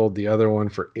 and I sold the other one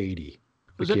for $80.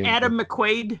 Was it Adam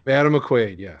McQuaid? Adam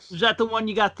McQuaid, yes. Was that the one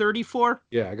you got 30 for?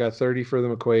 Yeah, I got 30 for the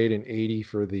McQuaid and 80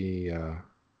 for the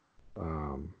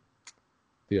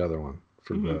other one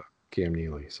for the Cam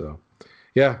Neely. So,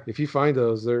 yeah, if you find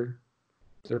those, they're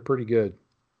pretty good.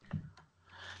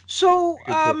 So,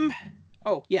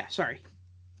 oh yeah, sorry.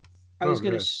 I was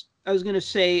gonna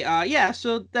say, yeah.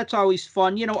 So that's always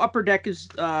fun. Upper Deck is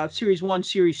Series 1,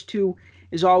 Series 2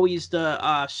 is always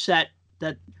the set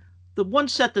that. The one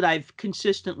set that I've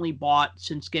consistently bought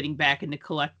since getting back into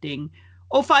collecting.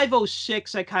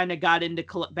 05-06, I kind of got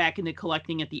back into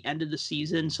collecting at the end of the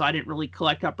season, so I didn't really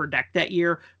collect Upper Deck that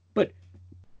year. But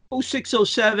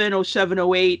 06-07,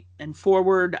 07-08, and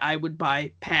forward, I would buy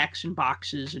packs and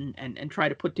boxes and try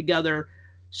to put together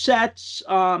sets.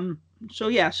 So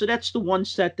that's the one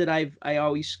set that I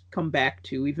always come back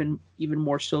to, even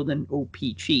more so than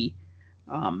OPG.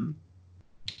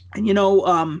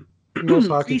 Most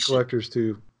hockey collectors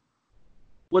do.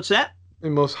 What's that?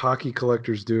 And most hockey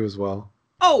collectors do as well.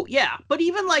 Oh, yeah. But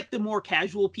even like the more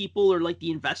casual people, or like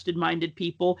the invested-minded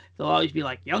people, they'll always be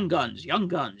like, young guns, young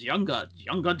guns, young guns.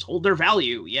 Young guns hold their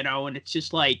value, and it's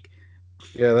just like...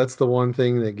 Yeah, that's the one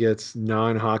thing that gets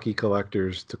non-hockey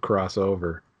collectors to cross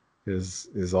over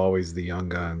is always the young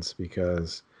guns,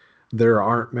 because there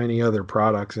aren't many other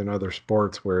products in other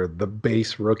sports where the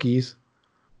base rookies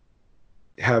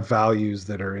have values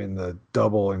that are in the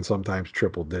double and sometimes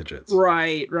triple digits.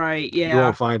 Right, yeah. You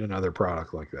won't find another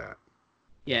product like that.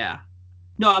 Yeah.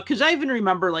 No, because I even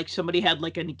remember like somebody had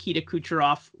like a Nikita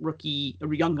Kucherov rookie,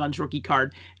 or Young Guns rookie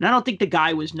card, and I don't think the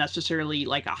guy was necessarily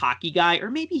like a hockey guy,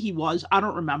 or maybe he was. I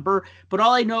don't remember. But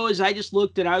all I know is I just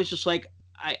looked and I was just like,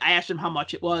 I asked him how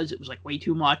much it was. It was like way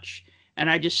too much. And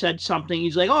I just said something.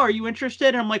 He's like, "Oh, are you interested?"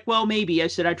 And I'm like, "Well, maybe." I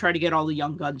said, "I try to get all the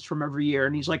Young Guns from every year."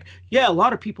 And he's like, "Yeah, a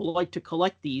lot of people like to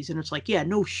collect these." And it's like, "Yeah,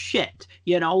 no shit."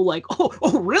 Like,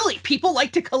 oh, really? People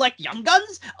like to collect Young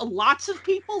Guns? Lots of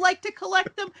people like to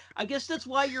collect them. I guess that's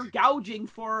why you're gouging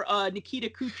for Nikita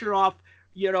Kucherov,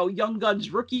 Young Guns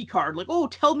rookie card. Like, oh,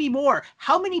 tell me more.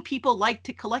 How many people like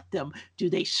to collect them? Do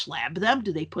they slab them?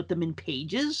 Do they put them in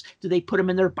pages? Do they put them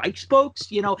in their bike spokes?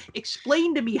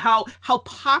 Explain to me how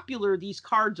popular these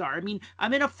cards are. I mean,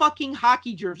 I'm in a fucking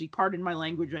hockey jersey. Pardon my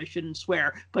language. I shouldn't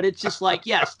swear, but it's just like,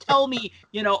 yes, tell me,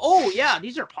 oh yeah,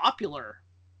 these are popular.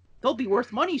 They'll be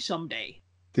worth money someday.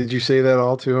 Did you say that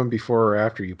all to him before or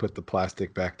after you put the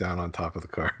plastic back down on top of the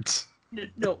cards?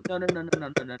 No.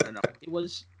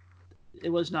 It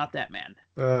was not that man.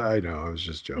 I know. I was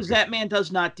just joking. Because that man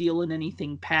does not deal in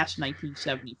anything past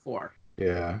 1974.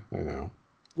 Yeah, I know.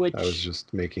 Which I was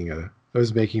just making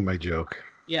my joke.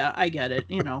 Yeah, I get it.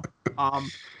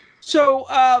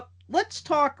 So let's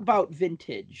talk about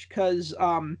vintage, because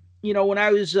when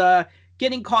I was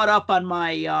getting caught up on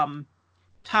my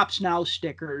Topps Now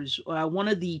stickers, one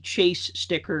of the Chase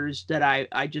stickers that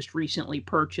I just recently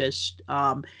purchased,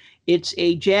 it's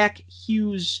a Jack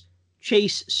Hughes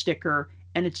Chase sticker,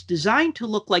 and it's designed to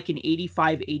look like an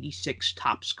 85-86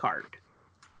 Topps card.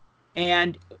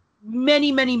 And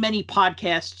many, many, many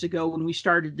podcasts ago, when we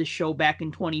started the show back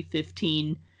in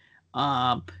 2015,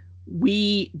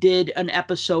 we did an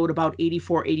episode about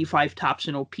 84-85 Topps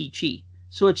and O-Pee-Chee.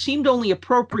 So it seemed only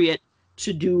appropriate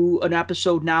to do an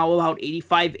episode now about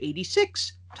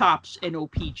 85-86 Topps and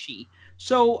O-Pee-Chee.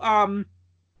 So,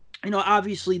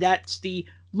 obviously that's the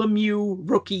Lemieux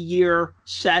rookie year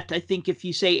set. I think if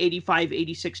you say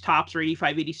 85-86 Topps or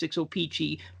 85-86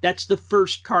 O-Pee-Chee, that's the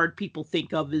first card people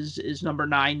think of is number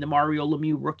 9, the Mario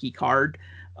Lemieux rookie card.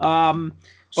 Mario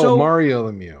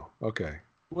Lemieux. Okay.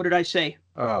 What did I say?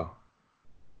 Oh.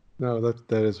 No,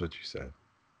 that is what you said.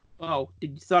 Oh,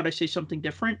 did you thought I say something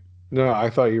different? No, I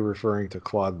thought you were referring to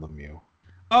Claude Lemieux.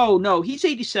 Oh, no, he's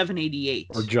 87-88.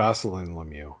 Or Jocelyn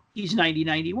Lemieux. He's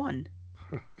 90-91.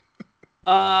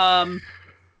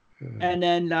 And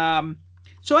then,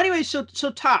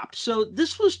 so Topps. So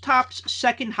this was Topps'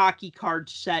 second hockey card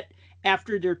set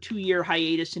after their 2-year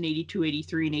hiatus in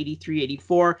 82-83 and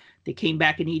 83-84. They came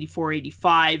back in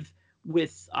 84-85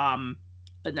 with a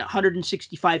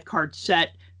 165 card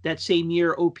set. That same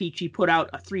year, O-Pee-Chee put out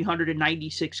a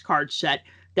 396 card set.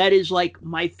 That is like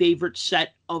my favorite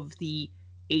set of the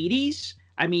 80s.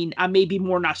 I mean, I may be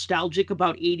more nostalgic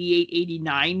about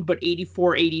 88-89, but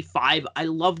 84-85, I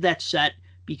love that set,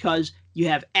 because you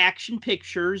have action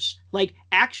pictures, like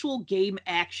actual game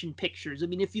action pictures. I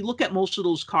mean, if you look at most of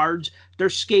those cards, they're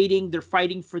skating, they're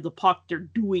fighting for the puck, they're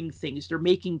doing things, they're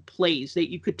making plays.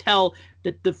 You could tell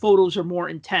that the photos are more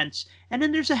intense. And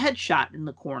then there's a headshot in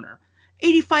the corner.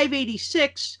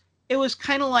 85-86, it was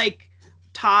kind of like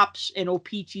Topps and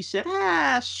O-Pee-Chee said,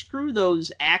 screw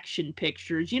those action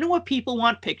pictures. You know what people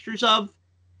want pictures of?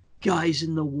 Guys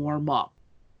in the warm-up.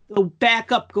 The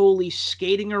backup goalie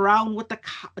skating around with a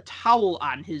towel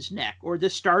on his neck, or the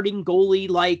starting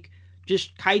goalie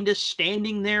just kind of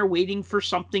standing there waiting for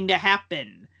something to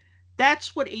happen.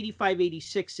 That's what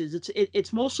 85-86 is.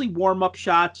 It's mostly warm-up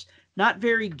shots, not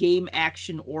very game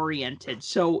action oriented.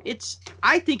 So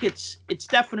I think it's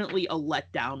definitely a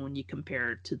letdown when you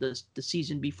compare it to the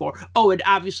season before. Oh, and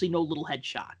obviously no little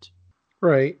headshot.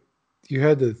 Right. You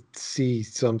had to see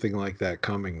something like that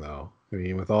coming, though. I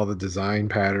mean, with all the design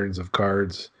patterns of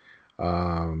cards,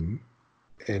 and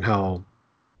how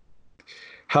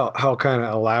kind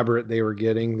of elaborate they were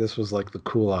getting, this was like the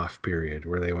cool off period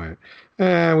where they went,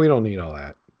 we don't need all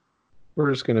that.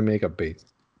 We're just going to make a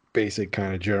basic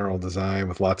kind of general design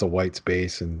with lots of white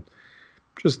space and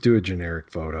just do a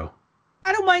generic photo.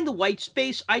 I don't mind the white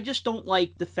space. I just don't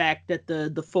like the fact that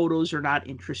the photos are not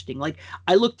interesting. Like,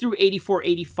 I looked through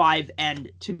 84-85,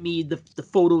 and to me the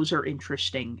photos are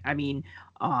interesting. I mean,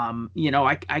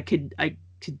 I could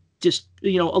just,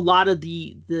 a lot of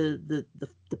the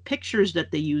pictures that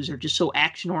they use are just so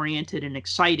action oriented and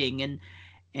exciting, and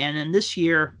then this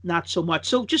year not so much.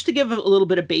 So just to give a little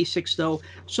bit of basics though,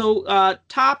 so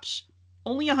Topps,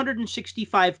 only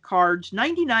 165 cards,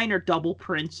 99 are double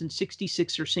prints and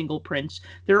 66 are single prints.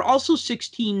 There are also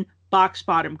 16 box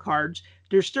bottom cards.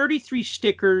 There's 33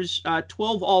 stickers,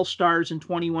 12 All-Stars, and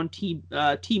 21 team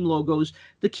logos.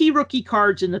 The key rookie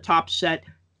cards in the Topps set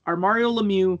are Mario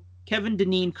Lemieux, Kevin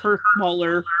Dineen, Kirk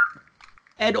Muller,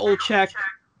 Ed Olczyk,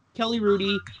 Kelly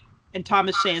Hrudey, and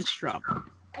Thomas Sandstrom.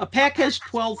 A pack has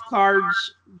 12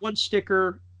 cards, 1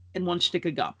 sticker, and 1 stick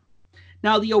of gum.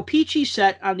 Now, the O-Pee-Chee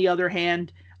set, on the other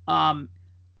hand,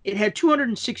 it had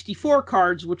 264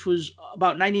 cards, which was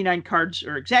about 99 cards,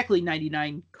 or exactly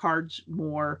 99 cards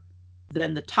more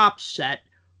than the Topps set,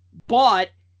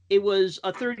 but it was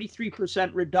a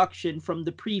 33% reduction from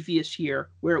the previous year,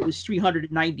 where it was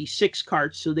 396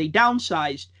 cards. So they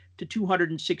downsized to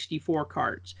 264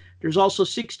 cards. There's also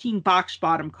 16 box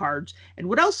bottom cards. And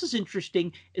what else is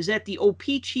interesting is that the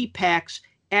O-Pee-Chee packs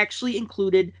actually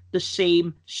included the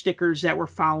same stickers that were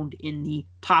found in the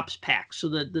Topps pack. So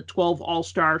the 12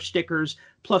 All-Star stickers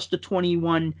plus the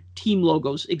 21 team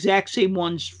logos, exact same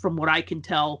ones from what I can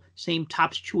tell, same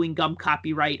Topps chewing gum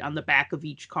copyright on the back of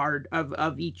each card,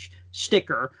 of each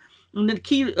sticker. And the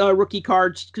key rookie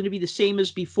cards going to be the same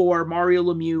as before: Mario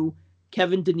Lemieux,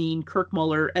 Kevin Dineen, Kirk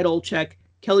Muller, Ed Olczyk,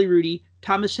 Kelly Hrudey,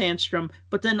 Thomas Sandstrom.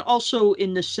 But then also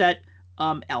in the set,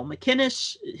 Al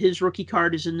McInnes, his rookie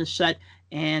card is in the set.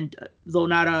 And though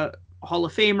not a Hall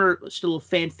of Famer, still a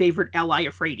fan favorite, Al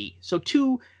Iafrate. So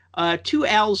two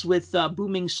Als with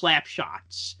booming slap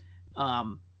shots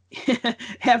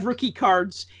have rookie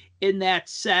cards in that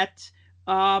set.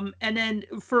 And then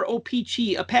for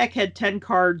O-Pee-Chee, a pack had 10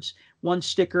 cards, 1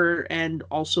 sticker, and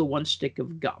also 1 stick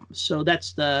of gum. So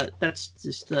that's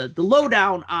just the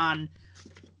lowdown on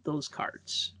those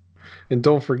cards. And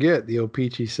don't forget, the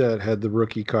O-Pee-Chee set had the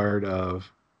rookie card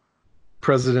of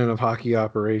President of Hockey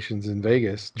Operations in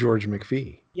Vegas, George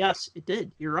McPhee. Yes, it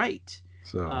did. You're right.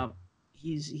 So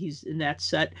he's in that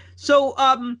set. So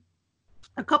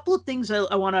a couple of things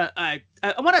I want to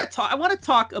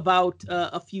talk about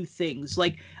a few things.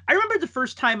 Like, I remember the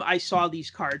first time I saw these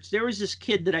cards. There was this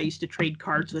kid that I used to trade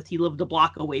cards with. He lived a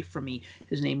block away from me.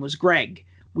 His name was Greg.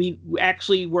 We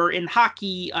actually were in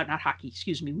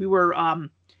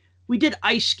we did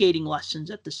ice skating lessons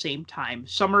at the same time.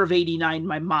 Summer of '89,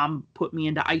 my mom put me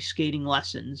into ice skating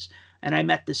lessons, and I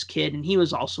met this kid, and he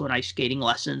was also in ice skating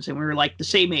lessons, and we were like the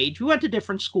same age. We went to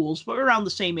different schools, but we were around the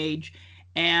same age.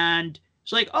 And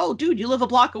it's like, oh, dude, you live a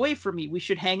block away from me. We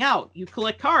should hang out. You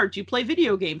collect cards. You play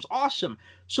video games. Awesome.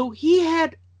 So he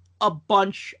had a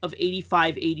bunch of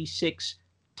 85, 86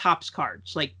 Topps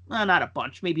cards. Like, not a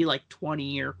bunch, maybe like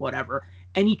 20 or whatever.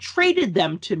 And he traded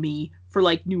them to me for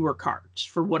like newer cards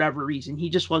for whatever reason. He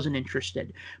just wasn't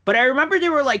interested. But I remember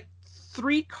there were like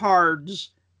 3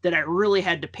 cards that I really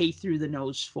had to pay through the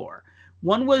nose for.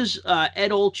 One was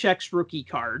Ed Olczyk's rookie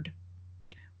card.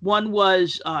 One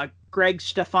was Greg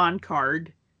Stefan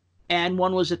card. And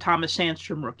one was a Thomas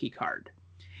Sandstrom rookie card.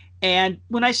 And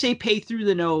when I say pay through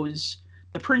the nose,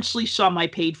 the princely sum I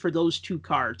paid for those 2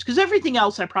 cards, because everything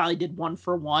else I probably did 1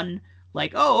 for 1.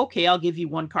 Like, oh, okay, I'll give you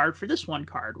 1 card for this 1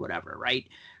 card, whatever, right?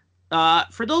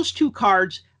 For those 2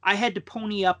 cards, I had to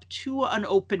pony up to an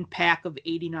open pack of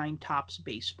 89 Topps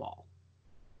baseball.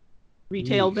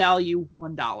 Retail value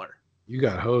 $1. You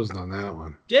got hosed on that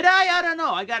one. Did I? I don't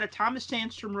know. I got a Thomas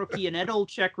Sandstrom rookie, an Ed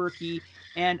Olczyk rookie,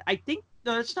 and I think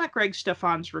it's not Greg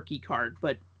Stefan's rookie card,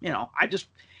 but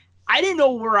I didn't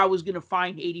know where I was going to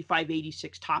find 85,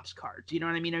 86 Topps cards. You know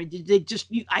what I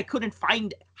mean? I couldn't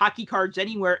find hockey cards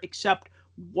anywhere except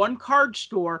one card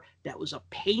store that was a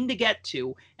pain to get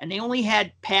to. And they only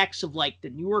had packs of like the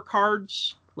newer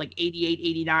cards, like 88,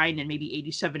 89, and maybe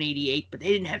 87, 88, but they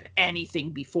didn't have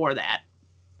anything before that.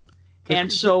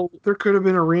 There could have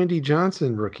been a Randy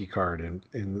Johnson rookie card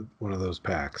in one of those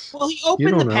packs. Well, he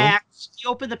opened the packs. He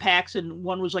opened the packs, and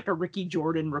one was like a Ricky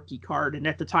Jordan rookie card. And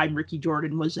at the time, Ricky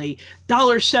Jordan was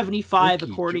 $1.75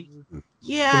 according. Jordan.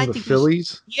 Yeah, from the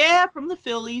Phillies. From the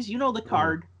Phillies. You know the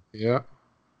card. Yeah.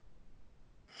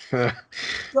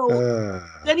 So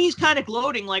then he's kind of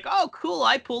gloating, like, "Oh, cool!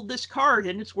 I pulled this card,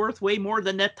 and it's worth way more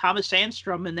than that Thomas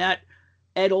Sandstrom and that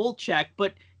Ed Olczyk."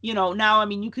 But now, I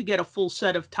mean, you could get a full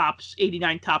set of Topps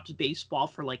 89 Topps baseball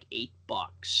for like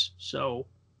 $8. So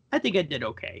I think I did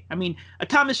okay. I mean, a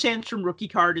Thomas Sandstrom rookie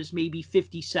card is maybe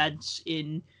 50 cents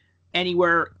in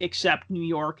anywhere except New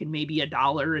York, and maybe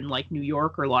 $1 in like New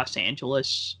York or Los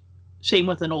Angeles. Same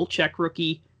with an Olczyk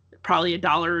rookie, probably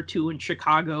 $1 or $2 in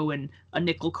Chicago, and a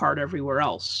nickel card everywhere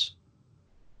else.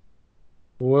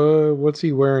 What's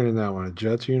he wearing in that one? A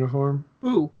Jets uniform?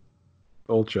 Ooh.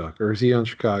 Olczyk, or is he on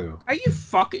Chicago? Are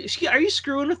you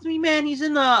screwing with me, man? He's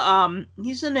in a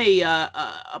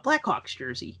Blackhawks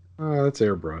jersey. Oh, that's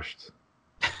airbrushed.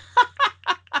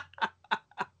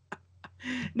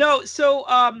 No, so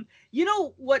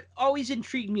what always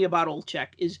intrigued me about Olczyk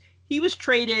is he was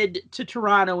traded to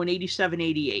Toronto in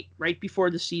 87-88, right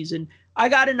before the season. I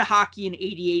got into hockey in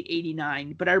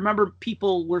 88-89, but I remember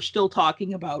people were still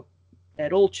talking about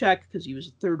Ed Olczyk because he was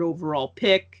a 3rd overall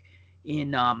pick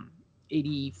in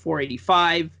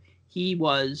 84-85. He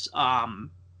was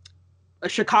a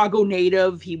Chicago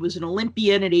native. He was an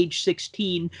Olympian at age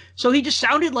 16. So he just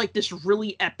sounded like this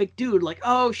really epic dude. Like,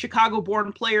 oh,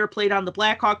 Chicago-born player, played on the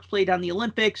Blackhawks, played on the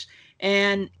Olympics,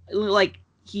 and like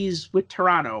he's with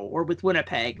Toronto or with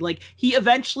Winnipeg. Like he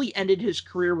eventually ended his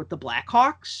career with the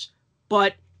Blackhawks,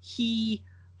 but he,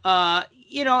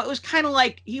 it was kind of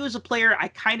like he was a player I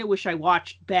kind of wish I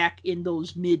watched back in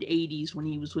those mid 80s when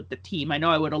he was with the team. I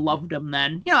know I would have loved him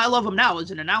then. I love him now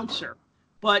as an announcer.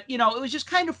 But, it was just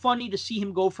kind of funny to see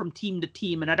him go from team to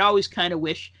team. And I'd always kind of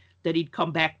wish that he'd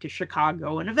come back to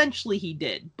Chicago. And eventually he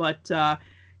did. But, so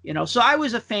I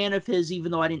was a fan of his,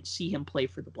 even though I didn't see him play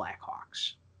for the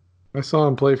Blackhawks. I saw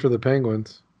him play for the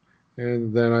Penguins.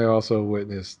 And then I also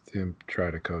witnessed him try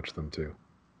to coach them, too.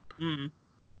 Mm.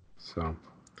 So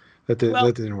that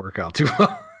didn't work out too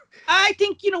well. I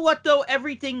think, what, though,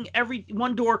 every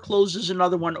one door closes,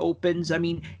 another one opens. I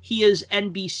mean, he is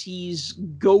NBC's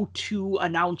go-to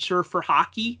announcer for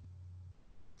hockey.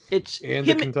 The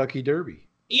Kentucky Derby.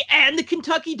 Yeah, and the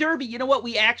Kentucky Derby. You know what?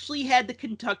 We actually had the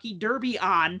Kentucky Derby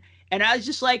on, and I was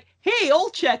just like, hey,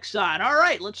 Olczyk's on. All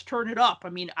right, let's turn it up. I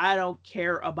mean, I don't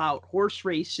care about horse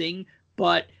racing,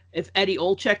 but if Eddie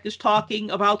Olczyk is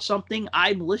talking about something,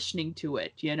 I'm listening to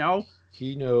it,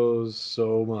 He knows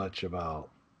so much about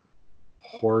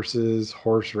horses,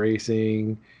 horse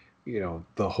racing,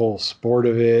 the whole sport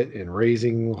of it, and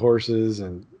raising horses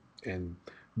and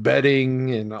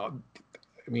betting, and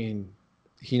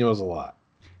he knows a lot.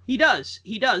 He does,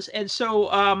 and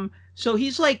so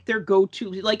he's like their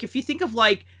go-to. Like if you think of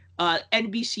like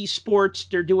NBC Sports,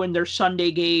 they're doing their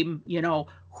Sunday game.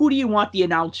 Who do you want the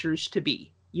announcers to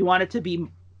be? You want it to be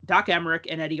Doc Emmerich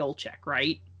and Eddie Olczyk,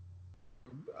 right?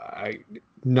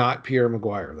 Not Pierre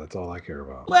McGuire. That's all I care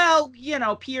about. Well,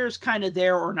 Pierre's kind of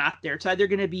there or not there. It's either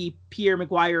going to be Pierre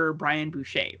McGuire or Brian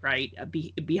Boucher, right?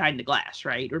 Behind the glass,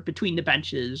 right? Or between the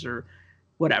benches or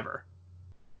whatever.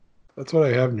 That's what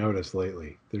I have noticed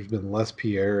lately. There's been less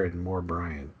Pierre and more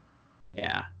Brian.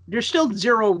 Yeah. There's still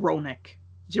 0 Roenick.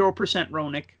 0%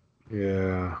 Roenick.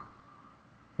 Yeah.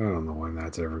 I don't know when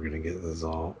that's ever going to get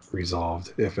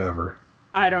resolved, if ever.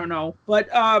 I don't know. But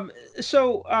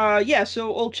so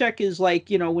Olczyk is like,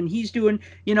 when he's doing,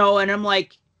 and I'm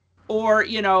like, or,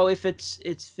 if it's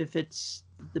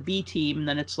the B team,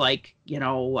 then it's like,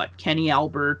 Kenny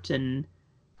Albert and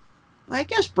I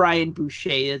guess Brian Boucher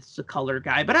is the color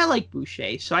guy, but I like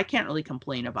Boucher, so I can't really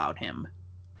complain about him.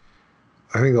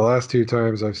 I think the last 2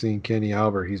 times I've seen Kenny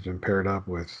Albert, he's been paired up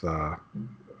with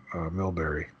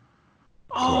Milbury.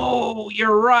 Oh,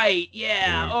 you're right.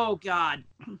 Yeah. Oh, God.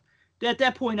 At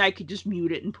that point, I could just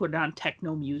mute it and put it on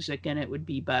techno music, and it would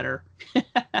be better.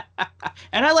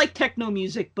 And I like techno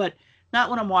music, but not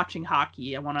when I'm watching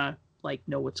hockey. I want to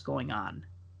know what's going on.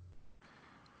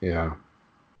 Yeah.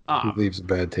 He leaves a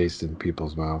bad taste in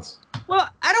people's mouths. Well,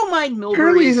 I don't mind Milbury.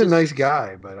 Apparently he's a nice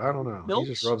guy, but I don't know. Milks?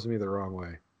 He just rubs me the wrong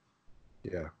way.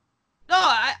 Yeah. No,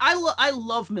 I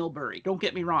love Milbury. Don't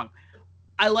get me wrong.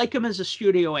 I like him as a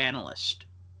studio analyst.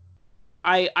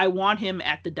 I want him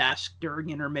at the desk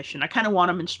during intermission. I kind of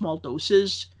want him in small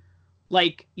doses.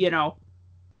 Like an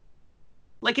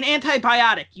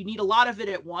antibiotic. You need a lot of it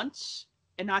at once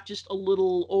and not just a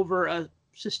little over a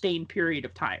sustained period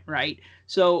of time, right?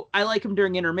 So I like him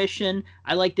during intermission.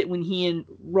 I liked it when he and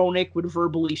Roenick would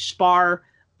verbally spar.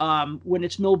 When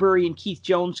it's Milbury and Keith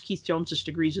Jones just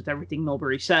agrees with everything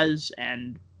Milbury says,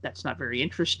 and that's not very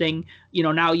interesting.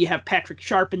 Now you have Patrick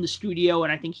Sharp in the studio,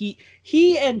 and I think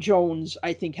he and Jones,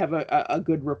 I think, have a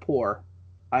good rapport,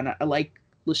 and I like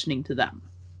listening to them.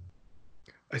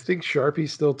 I think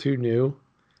Sharpie's still too new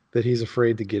that he's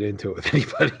afraid to get into it with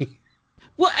anybody.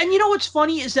 Well, and what's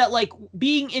funny is that,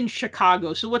 being in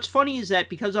Chicago, so what's funny is that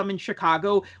because I'm in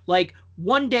Chicago,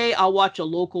 one day I'll watch a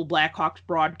local Blackhawks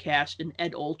broadcast and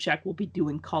Ed Olczyk will be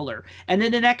doing color. And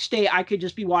then the next day I could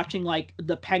just be watching,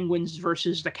 the Penguins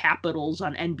versus the Capitals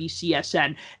on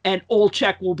NBCSN, and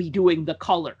Olczyk will be doing the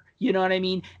color. You know what I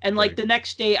mean? And Right. The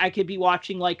next day I could be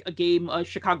watching a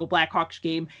Chicago Blackhawks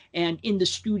game, and in the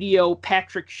studio,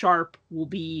 Patrick Sharp will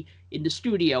be in the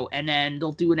studio, and then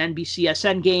they'll do an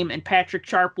NBCSN game and Patrick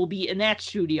Sharp will be in that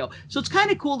studio. So it's kind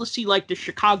of cool to see the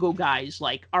Chicago guys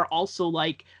are also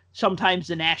sometimes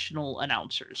the national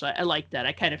announcers. I like that.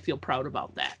 I kind of feel proud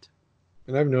about that.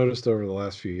 And I've noticed over the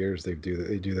last few years they do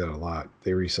that a lot.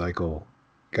 They recycle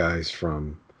guys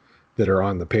that are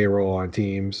on the payroll on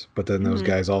teams, but then those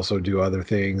guys also do other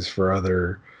things for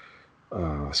other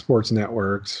sports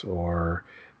networks, or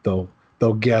they'll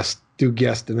do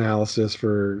guest analysis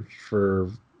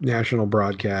for national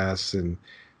broadcasts, and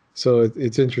so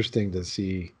it's interesting to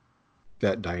see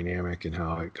that dynamic and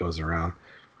how it goes around.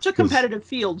 It's a competitive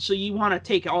field, so you want to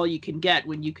take all you can get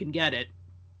when you can get it.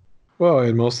 Well,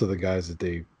 and most of the guys that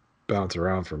they bounce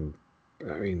around from,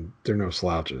 I mean, they're no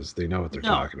slouches. They know what they're No.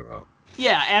 talking about.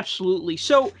 Yeah, absolutely.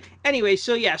 So anyway,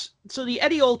 so yes, so the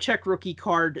Eddie Olczyk rookie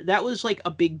card, that was like a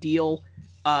big deal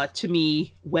to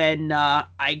me when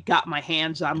I got my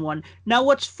hands on one. Now,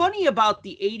 what's funny about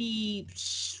the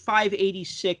 85,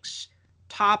 86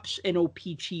 Topps and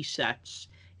O-Pee-Chee sets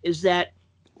is that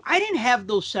I didn't have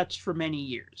those sets for many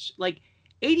years. Like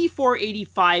 84,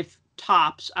 85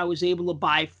 Topps, I was able to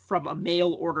buy from a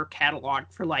mail order catalog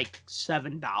for like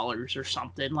 $7 or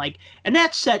something. Like, and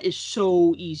that set is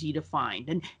so easy to find.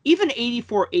 And even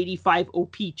 84, 85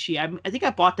 O-Pee-Chee, I think I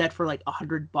bought that for like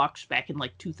 $100 back in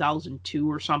like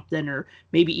 2002 or something, or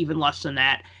maybe even less than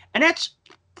that. And that's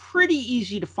pretty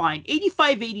easy to find.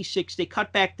 85, 86, they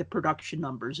cut back the production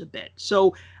numbers a bit.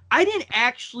 So I didn't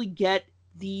actually get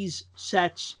these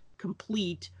sets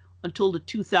complete until the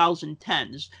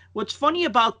 2010s. What's funny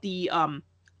about the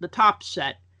top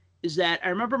set is that I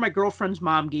remember my girlfriend's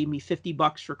mom gave me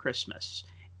 $50 for Christmas,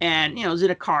 and it was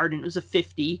in a card, and it was a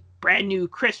 50 brand new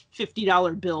crisp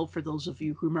 $50 bill for those of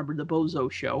you who remember the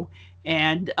Bozo Show.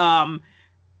 And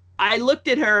I looked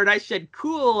at her and I said,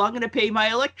 "Cool, I'm gonna pay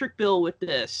my electric bill with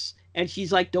this." And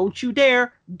she's like, "Don't you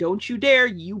dare! Don't you dare!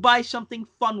 You buy something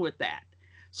fun with that."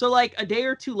 So like a day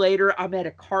or two later, I'm at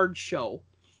a card show,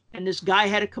 and this guy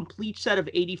had a complete set of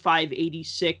 85,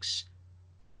 86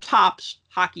 Topps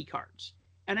hockey cards.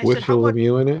 And I With said, the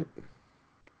Lemieux in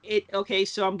it? Okay,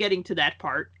 so I'm getting to that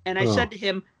part. And I said to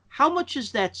him, "How much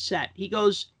is that set?" He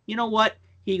goes, "You know what?"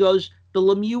 He goes, "The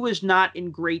Lemieux is not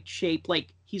in great shape."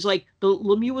 Like, he's like, the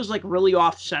Lemieux was like really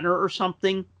off center or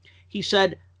something. He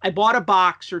said, "I bought a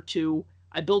box or two.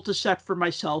 I built a set for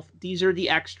myself. These are the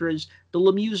extras. The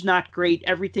Lemieux's not great.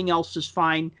 Everything else is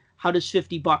fine. How does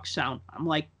 $50 sound?" I'm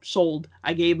like, sold.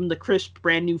 I gave him the crisp,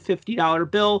 brand new $50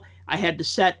 bill. I had the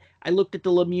set. I looked at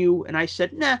the Lemieux and I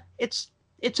said, "Nah, it's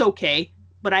okay."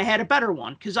 But I had a better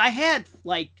one because I had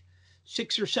like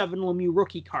 6 or 7 Lemieux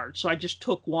rookie cards. So I just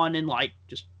took one and like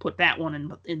just put that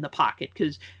one in the pocket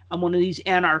because I'm one of these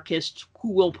anarchists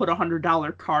who will put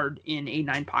 $100 card in a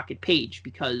 9-pocket page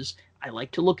because I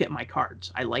like to look at my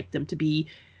cards. I like them to be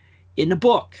in a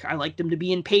book. I like them to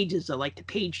be in pages. I like to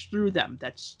page through them.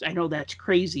 I know that's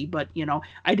crazy, but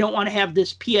I don't want to have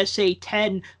this PSA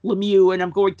 10 Lemieux and I'm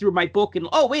going through my book and,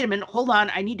 oh, wait a minute, hold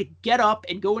on. I need to get up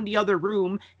and go in the other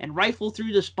room and rifle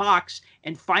through this box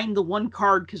and find the one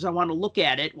card because I want to look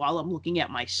at it while I'm looking at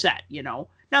my set, Now,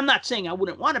 I'm not saying I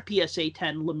wouldn't want a PSA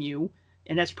 10 Lemieux,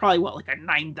 and that's probably like a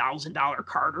 $9,000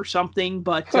 card or something,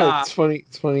 but It's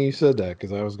funny you said that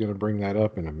because I was going to bring that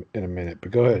up in a minute,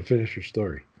 but go ahead, finish your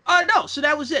story. No, so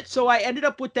that was it. So I ended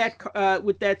up with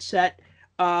that set,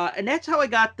 and that's how I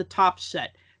got the top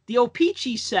set. The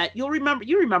O-Pee-Chee set, you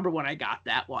remember when I got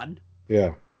that one.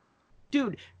 Yeah.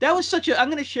 Dude, that was I'm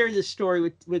going to share this story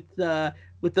with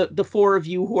the 4 of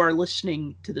you who are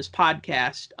listening to this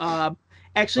podcast.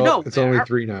 Actually, no, it's only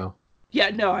 3 now. Yeah,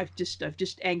 no, I've just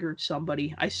angered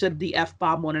somebody. I said the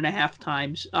F-bomb 1.5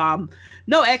 times.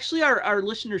 No, actually, our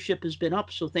listenership has been up,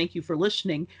 so thank you for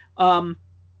listening.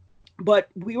 But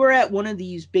we were at one of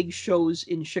these big shows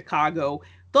in Chicago.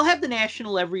 They'll have the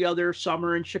National every other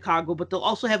summer in Chicago, but they'll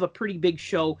also have a pretty big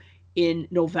show in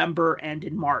November and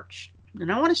in March.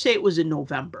 And I want to say it was in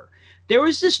November. There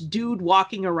was this dude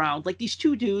walking around, like these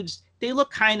 2 dudes. They look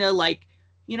kind of like,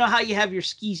 how you have your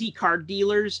skeezy card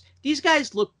dealers? These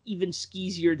guys look even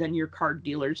skeezier than your card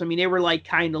dealers. I mean, they were like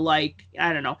kind of like,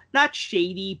 I don't know, not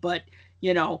shady, but,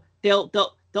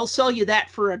 they'll sell you that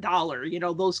for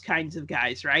 $1, those kinds of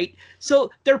guys, right? So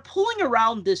they're pulling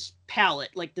around this pallet,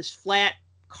 like this flat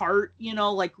cart,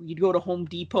 like you'd go to Home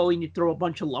Depot and you'd throw a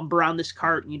bunch of lumber on this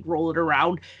cart and you'd roll it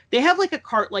around. They have like a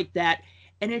cart like that,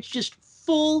 and it's just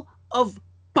full of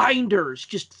binders,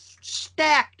 just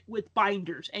stacked with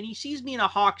binders. And he sees me in a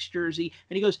Hawks jersey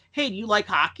and he goes, "Hey, do you like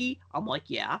hockey?" I'm like,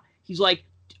 "Yeah." He's like,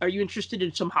 "Are you interested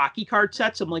in some hockey card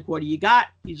sets?" I'm like, "What do you got?"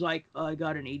 He's like, "I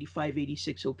got an 85,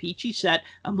 86 O-Pee-Chee set."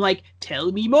 I'm like,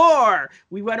 "Tell me more."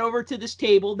 We went over to this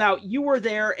table. Now, you were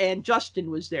there and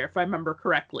Justin was there, if I remember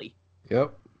correctly.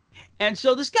 Yep. And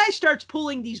so this guy starts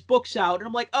pulling these books out, and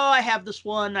I'm like, "Oh, I have this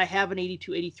one. I have an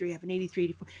 82, 83. I have an 83,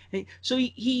 84. And so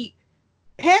he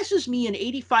passes me an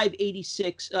 85,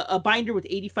 86, a binder with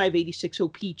 85, 86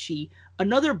 O-Pee-Chee,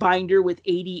 another binder with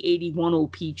 80, 81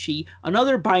 O-Pee-Chee,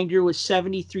 another binder with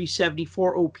 73,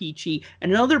 74 O-Pee-Chee,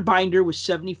 and another binder with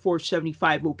 74,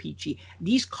 75 O-Pee-Chee.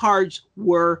 These cards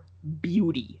were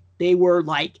beauty. They were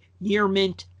like near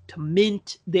mint to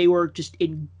mint. They were just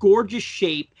in gorgeous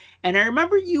shape. And I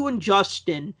remember you and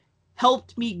Justin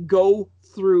helped me go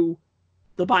through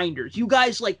the binders. You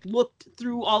guys like looked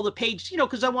through all the pages,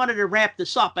 because I wanted to wrap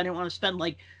this up. I didn't want to spend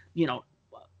like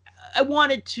I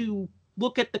wanted to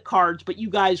look at the cards, but you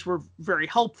guys were very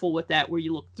helpful with that, where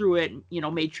you looked through it and,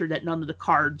 made sure that none of the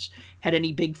cards had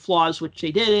any big flaws, which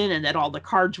they didn't, and that all the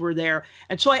cards were there.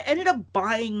 And so I ended up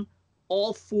buying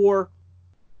all 4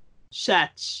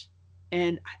 sets.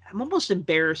 And I'm almost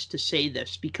embarrassed to say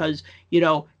this because,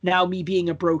 now me being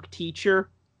a broke teacher,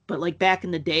 but like back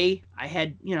in the day, I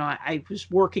had, I was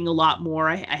working a lot more.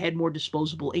 I had more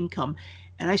disposable income,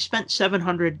 and I spent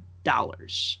 $700.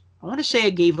 I want to say I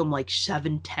gave him like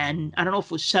 $710. I don't know if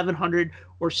it was 700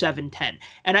 or 710.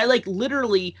 And I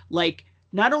literally,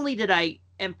 not only did I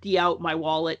empty out my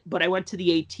wallet, but I went to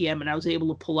the ATM and I was able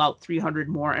to pull out 300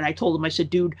 more. And I told him, I said,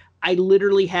 dude, I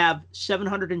literally have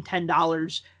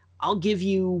 $710. I'll give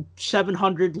you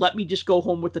 700. Let me just go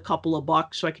home with a couple of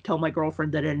bucks so I could tell my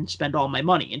girlfriend that I didn't spend all my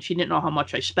money. And she didn't know how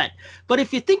much I spent. But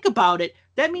if you think about it,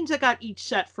 that means I got each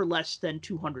set for less than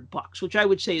 $200, which I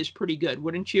would say is pretty good,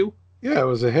 wouldn't you? Yeah, it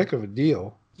was a heck of a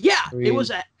deal. Yeah, it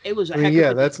was a heck of a deal.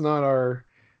 Yeah, that's not our,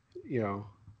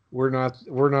 we're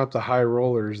not the high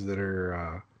rollers that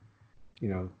are,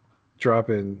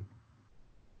 dropping,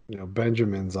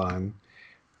 Benjamins on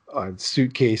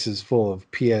suitcases full of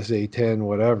PSA 10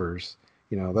 whatevers.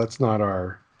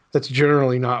 That's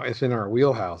generally not within our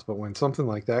wheelhouse. But when something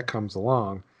like that comes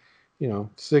along, $600,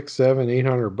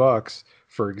 $700, $800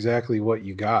 for exactly what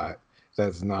you got,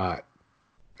 that's not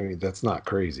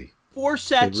crazy. 4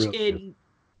 sets really in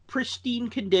pristine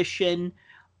condition.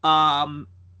 Yeah,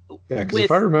 because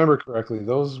if I remember correctly,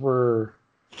 there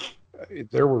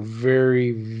were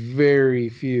very, very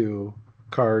few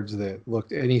cards that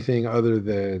looked anything other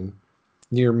than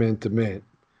near mint to mint,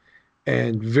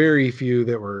 and very few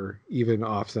that were even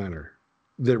off center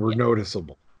that were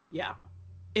noticeable. Yeah.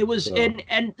 It was, and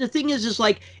the thing is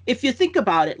if you think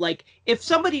about it, if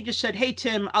somebody just said, hey,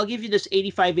 Tim, I'll give you this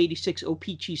 85-86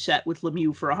 O-Pee-Chee set with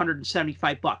Lemieux for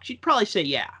 $175, you'd probably say,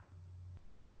 yeah.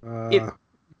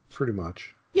 Pretty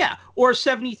much. Yeah. Or a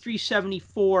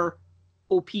 73-74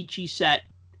 O-Pee-Chee set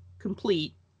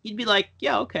complete. You'd be like,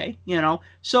 yeah, okay.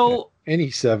 So any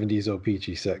 70s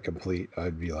O-Pee-Chee set complete,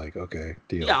 I'd be like, okay,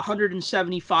 deal. Yeah.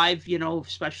 175,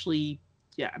 especially.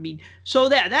 Yeah, I mean, so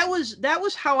that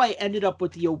was how I ended up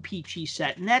with the O-Pee-Chee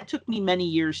set, and that took me many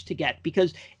years to get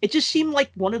because it just seemed like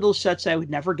one of those sets I would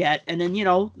never get. And then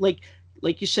like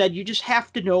you said, you just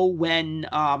have to know when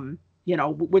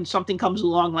when something comes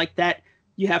along like that,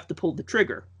 you have to pull the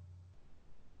trigger.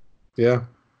 Yeah,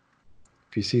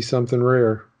 if you see something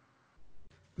rare,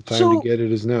 the time to get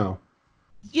it is now.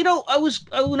 When I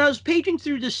was paging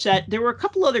through this set, there were a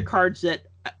couple other cards that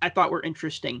I thought were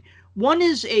interesting. One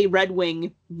is a Red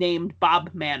Wing named Bob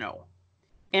Mano.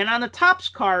 And on the Topps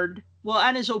card,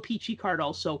 on his O-Pee-Chee card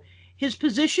also, his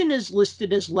position is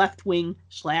listed as left wing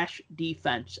 /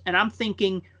 defense. And I'm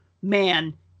thinking,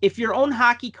 man, if your own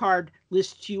hockey card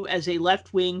lists you as a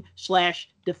left wing /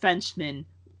 defenseman,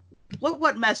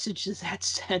 what message does that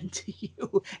send to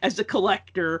you as a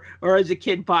collector or as a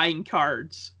kid buying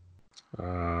cards?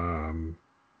 Well,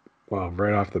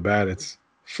 right off the bat, it's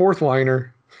 4th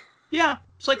liner. Yeah.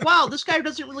 It's like, wow, this guy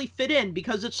doesn't really fit in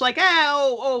because it's like,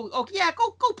 go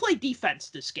play defense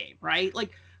this game, right?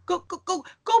 Like, go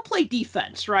play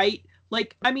defense, right?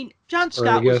 Like, I mean, John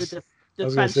Scott was a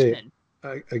defenseman.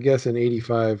 I guess in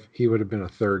 85, he would have been a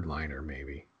 3rd liner,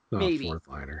 maybe, not a 4th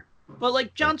liner.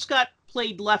 But John Scott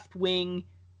played left wing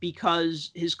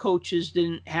because his coaches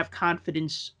didn't have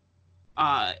confidence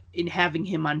in having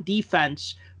him on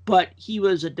defense, but he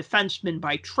was a defenseman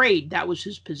by trade. That was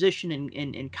his position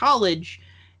in college.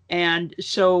 And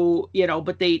so,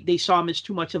 but they saw him as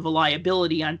too much of a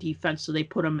liability on defense, so they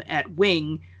put him at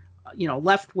wing,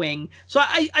 left wing. So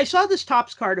I saw this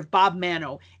Topps card of Bob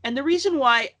Mano, and the reason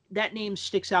why that name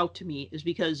sticks out to me is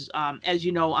because, as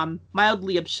you know, I'm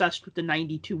mildly obsessed with the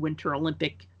 92 Winter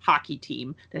Olympic hockey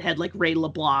team that had Ray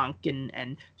LeBlanc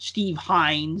and Steve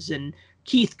Hines and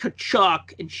Keith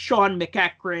Tkachuk and Sean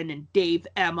McEachran and Dave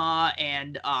Emma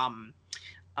and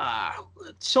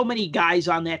so many guys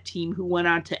on that team who went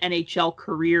on to NHL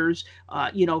careers,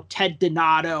 Ted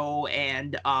Donato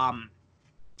and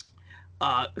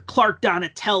Clark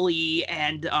Donatelli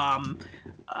and,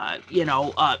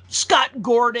 Scott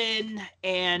Gordon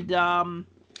and,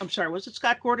 I'm sorry, was it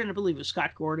Scott Gordon? I believe it was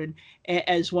Scott Gordon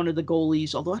as one of the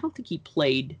goalies, although I don't think he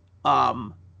played. But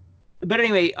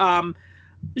anyway,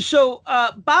 so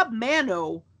Bob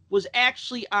Mano was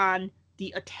actually on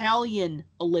the Italian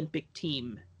Olympic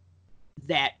team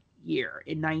that year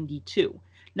in 92.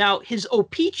 Now, his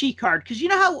O-Pee-Chee card, because you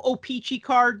know how O-Pee-Chee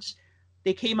cards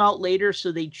they came out later,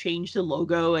 so they changed the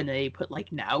logo and they put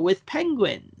like now with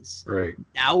Penguins, Right.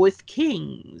 now with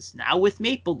Kings, now with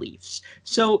Maple Leafs.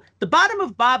 So the bottom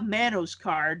of Bob Mano's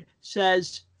card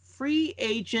says free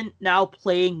agent now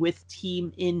playing with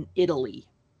team in Italy.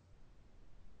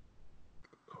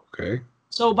 Okay.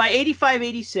 So by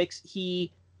 85-86,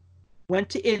 he went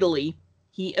to Italy.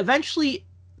 He eventually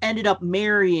ended up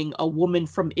marrying a woman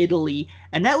from Italy,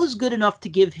 and that was good enough to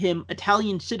give him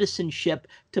Italian citizenship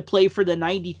to play for the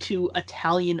 92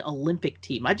 Italian Olympic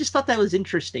team. I just thought that was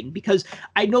interesting because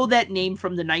I know that name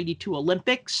from the 92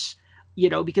 Olympics,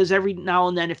 because every now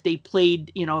and then if they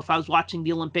played, if I was watching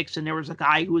the Olympics and there was a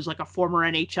guy who was like a former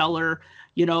NHLer,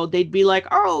 they'd be like,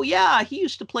 oh yeah, he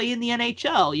used to play in the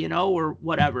NHL, or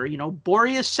whatever.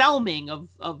 Boreas Selming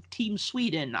of Team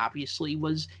Sweden obviously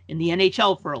was in the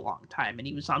NHL for a long time, and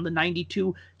he was on the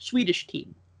 92 Swedish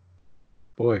team.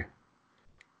 Boy,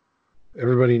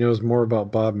 everybody knows more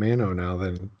about Bob Mano now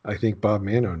than I think Bob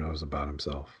Mano knows about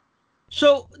himself.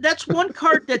 So that's one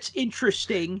card that's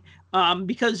interesting,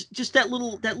 because just that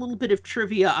little bit of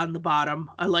trivia on the bottom,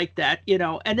 I like that,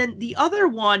 And then the other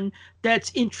one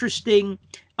that's interesting,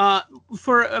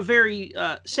 for a very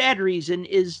sad reason,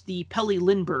 is the Pelle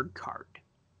Lindbergh card,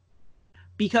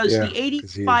 because the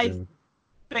 85.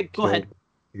 Go ahead.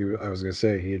 I was going to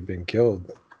say he had been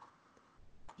killed.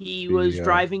 He was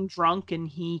driving drunk and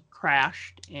he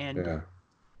crashed and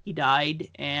he died,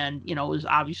 and it was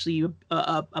obviously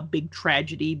a big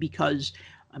tragedy because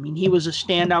he was a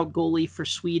standout goalie for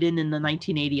Sweden in the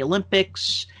 1980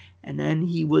 Olympics, and then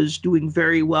he was doing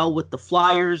very well with the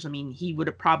Flyers. He would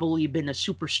have probably been a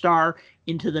superstar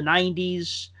into the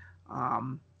 90s,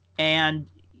 and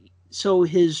so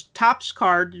his Topps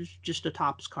card is just a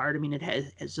Topps card. It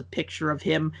has a picture of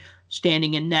him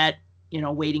standing in net,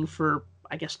 waiting for,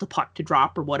 I guess, the puck to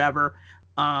drop or whatever.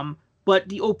 But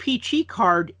the O-Pee-Chee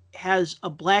card has a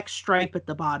black stripe at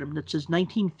the bottom that says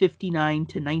 1959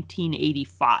 to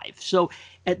 1985. So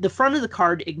at the front of the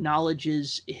card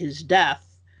acknowledges his death,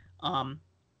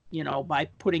 by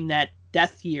putting that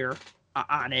death year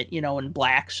on it, in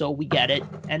black. So we get it.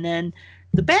 And then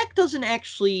the back doesn't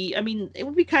actually, it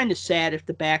would be kind of sad if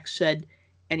the back said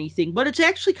anything, but it's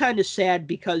actually kind of sad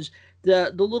because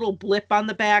the little blip on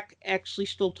the back actually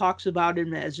still talks about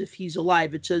him as if he's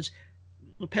alive. It says,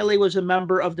 Pelle was a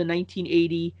member of the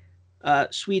 1980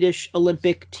 Swedish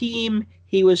Olympic team.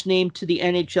 He was named to the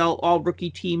NHL All-Rookie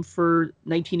team for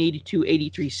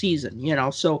 1982-83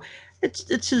 season. So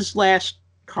it's his last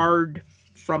card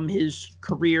from his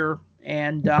career,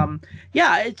 and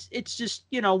it's just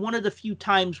one of the few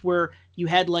times where you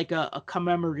had like a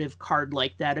commemorative card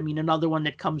like that. Another one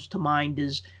that comes to mind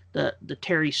is the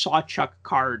Terry Sawchuk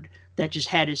card that just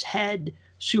had his head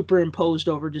superimposed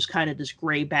over just kind of this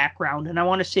gray background. And I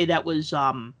want to say that was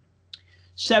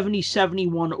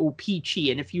 70-71 O-Pee-Chee.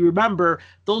 And if you remember,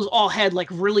 those all had like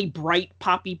really bright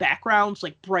poppy backgrounds,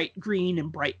 like bright green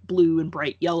and bright blue and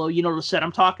bright yellow. You know the set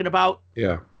I'm talking about?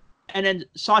 Yeah. And then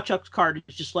Sawchuk's card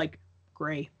is just like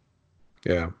gray.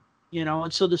 Yeah.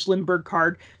 And so this Lindbergh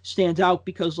card stands out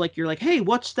because like you're like, hey,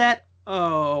 what's that?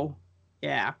 Oh,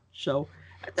 yeah. So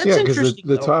that's interesting.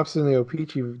 The Topps and the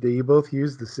O-Pee-Chee, they both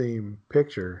use the same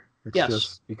picture. It's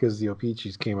just because the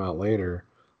O-Pee-Chees came out later,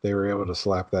 they were able to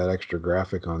slap that extra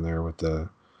graphic on there with the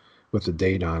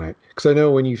date on it. Because I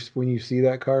know when you see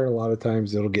that card, a lot of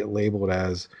times it'll get labeled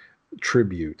as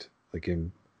tribute, like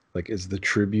it's the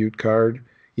tribute card,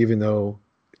 even though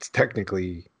it's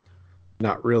technically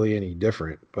not really any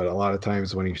different. But a lot of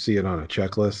times when you see it on a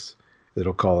checklist,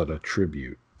 it'll call it a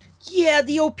tribute. Yeah,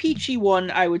 the O-Pee-Chee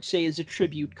one I would say is a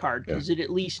tribute card because it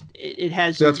at least it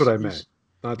has. That's what I meant,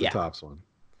 not the Topps one.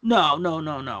 No.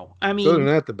 Other than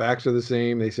that, the backs are the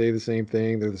same. They say the same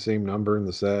thing. They're the same number in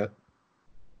the set.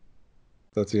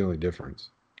 That's the only difference,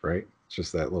 right? It's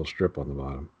just that little strip on the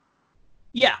bottom.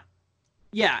 Yeah,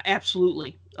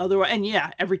 absolutely. Otherwise, and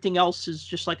everything else is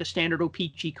just like a standard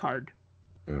O-Pee-Chee card.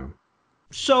 Yeah.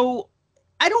 So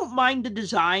I don't mind the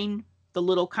design, the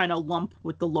little kind of lump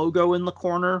with the logo in the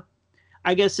corner.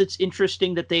 I guess it's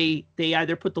interesting that they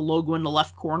either put the logo in the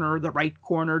left corner or the right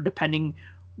corner, depending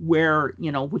where,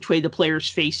 which way the player's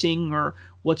facing or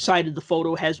what side of the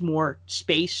photo has more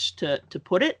space to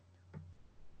put it.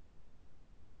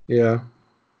 Yeah.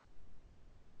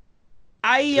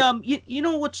 You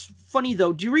know what's funny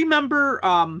though? Do you remember,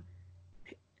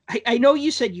 I know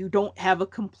you said you don't have a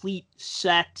complete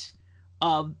set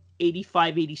of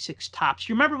 85-86 Topps.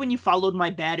 You remember when you followed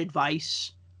my bad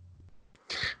advice?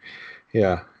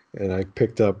 Yeah, and I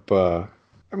picked up.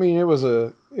 It was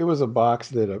a box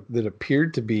that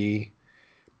appeared to be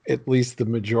at least the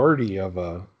majority of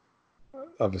a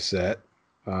set.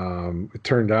 It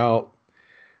turned out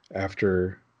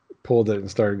after pulled it and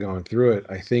started going through it,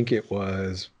 I think it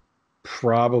was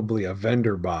probably a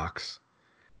vendor box,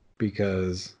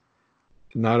 because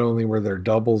not only were there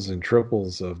doubles and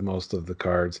triples of most of the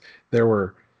cards, there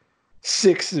were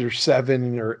 6 or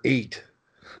 7 or 8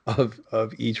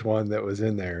 of each one that was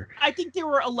in there. I think there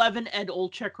were 11 Ed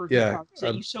Olczyk rookie cards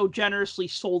that you so generously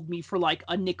sold me for like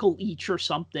a nickel each or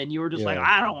something. You were just like,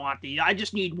 I don't want these. I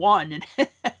just need one.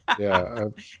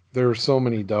 There were so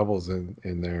many doubles in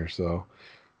there. So,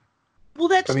 well,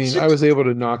 that's. I mean, I was able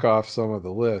to knock off some of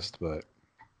the list, but.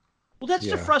 Well, that's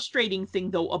the frustrating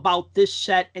thing, though, about this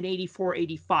set and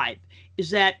 84-85 is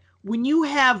that when you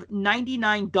have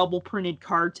 99 double printed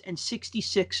cards and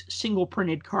 66 single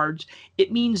printed cards,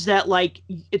 it means that like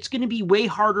it's going to be way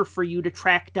harder for you to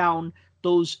track down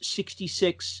those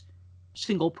 66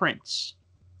 single prints,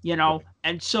 you know?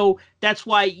 And so that's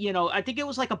why, you know, I think it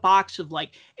was like a box of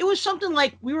like, it was something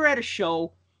like we were at a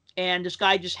show and this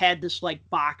guy just had this like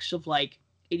box of like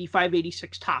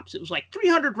 85-86 Topps. It was like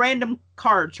 300 random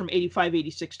cards from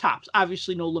 85-86 Topps.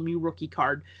 Obviously no Lemieux rookie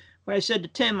card. But I said to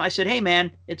Tim, I said, hey,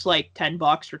 man, it's like $10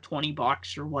 or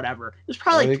 $20 or whatever. It was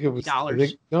probably like $20. I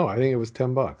think it was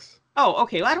 $10. Oh,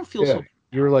 okay. Well, I don't feel so bad.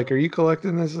 You were like, are you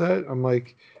collecting this set? I'm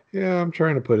like, yeah, I'm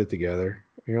trying to put it together.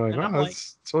 And you're like, oh,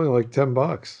 it's only like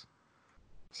 $10.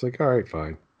 It's like, all right,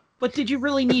 fine. But did you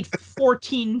really need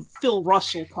 14 Phil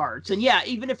Russell cards? And yeah,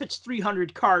 even if it's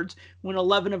 300 cards, when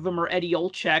 11 of them are Eddie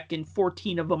Olczyk and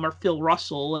 14 of them are Phil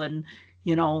Russell, and,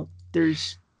 you know,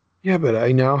 there's... Yeah, but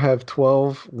I now have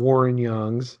 12 Warren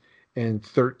Youngs and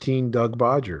 13 Doug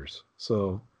Bodgers.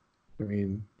 So, I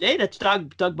mean... Hey, that's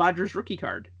Doug Bodgers' rookie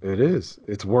card. It is.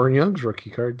 It's Warren Young's rookie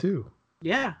card, too.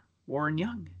 Yeah, Warren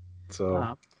Young.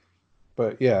 So,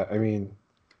 but yeah, I mean,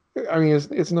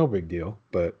 it's no big deal.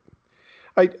 But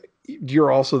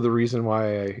you're also the reason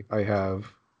why I have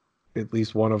at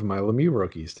least one of my Lemieux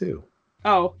rookies, too.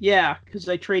 Oh, yeah, because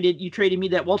you traded me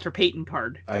that Walter Payton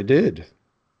card. I did.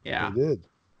 Yeah. I did.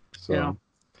 So,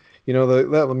 you know, that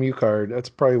Lemieux card, that's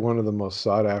probably one of the most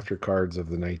sought-after cards of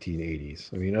the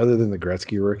 1980s. I mean, other than the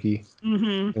Gretzky rookie,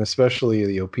 and especially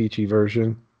the O-Pee-Chee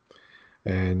version,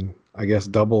 and I guess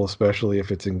double, especially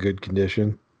if it's in good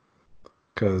condition.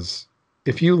 Because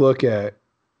if you look at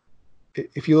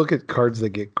cards that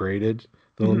get graded,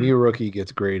 the Lemieux rookie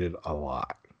gets graded a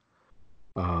lot.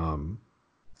 And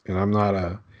I'm not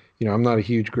a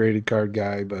huge graded card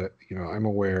guy, but, you know, I'm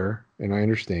aware and I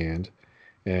understand.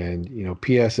 And, you know,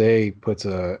 PSA puts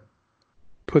an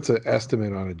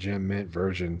estimate on a gem mint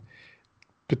version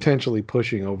potentially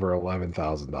pushing over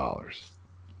 $11,000.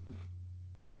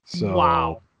 So,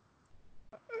 wow.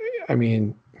 I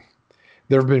mean,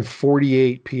 there have been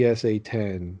 48 PSA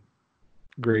 10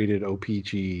 graded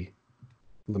O-Pee-Chee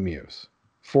Lemieux.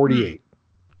 48.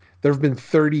 There have been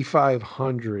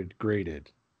 3,500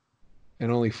 graded,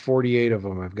 and only 48 of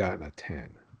them have gotten a 10.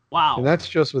 Wow. And that's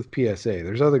just with PSA.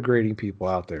 There's other grading people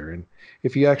out there. And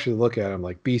if you actually look at them,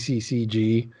 like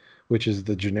BCCG, which is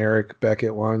the generic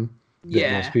Beckett one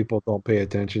that most people don't pay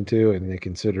attention to, and they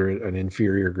consider it an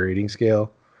inferior grading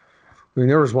scale. I mean,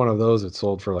 there was one of those that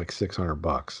sold for like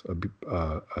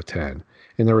 $600 a 10.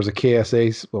 And there was a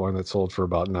KSA one that sold for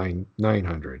about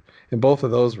 $900. And both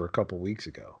of those were a couple weeks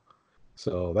ago.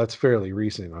 So that's fairly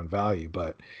recent on value.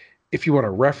 But if you want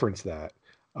to reference that,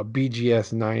 a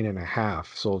BGS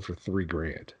 9.5 sold for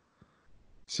 $3,000.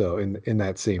 So in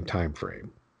that same time frame.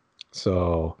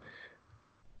 So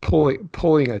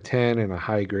pulling a 10 and a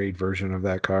high grade version of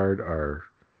that card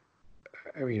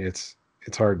it's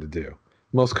hard to do.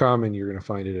 Most common, you're going to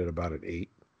find it at about an 8.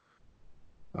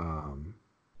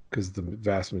 Because the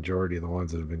vast majority of the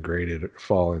ones that have been graded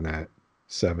fall in that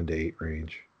 7 to 8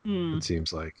 range. It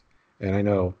seems like. And I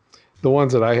know the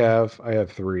ones that I have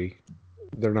 3.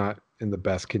 They're not in the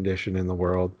best condition in the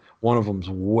world. One of them's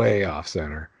way off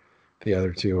center. The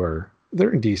other 2 they're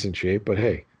in decent shape, but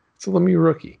hey, it's a Lemieux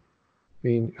rookie. I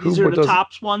mean, these are the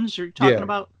Topps ones you're talking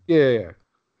about? Yeah.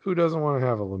 Who doesn't want to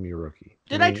have a Lemieux rookie?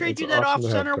 Did I trade you that off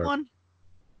center one?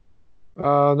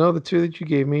 No, the 2 that you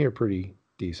gave me are pretty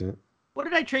decent. What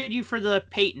did I trade you for the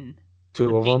Peyton?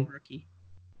 2 of them? Rookie.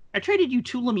 I traded you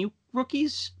 2 Lemieux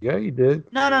rookies? Yeah, you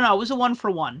did. No. It was a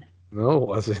 1-for-1. No, it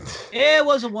wasn't. It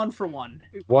was a 1-for-1.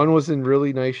 One was in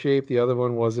really nice shape. The other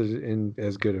one wasn't in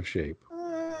as good of shape.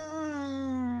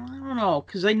 I don't know,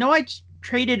 because I know I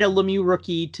traded a Lemieux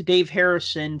rookie to Dave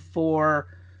Harrison for,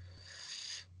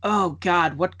 oh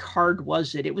God, what card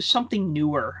was it? It was something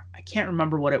newer. I can't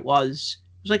remember what it was.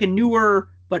 It was like a newer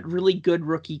but really good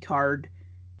rookie card,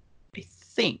 I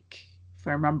think, if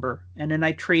I remember. And then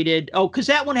I traded, because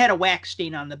that one had a wax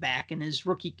stain on the back, and his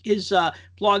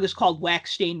blog is called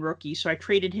Wax Stain Rookie. So I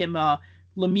traded him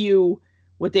Lemieux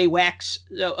with a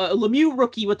Lemieux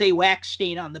rookie with a wax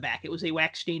stain on the back. It was a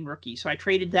wax stain rookie. So I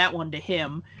traded that one to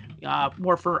him,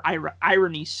 more for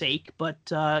irony's sake. But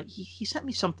he sent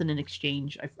me something in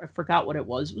exchange. I forgot what it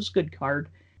was. It was a good card.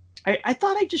 I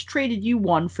thought I just traded you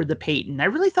one for the Peyton. I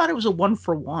really thought it was a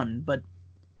 1-for-1, but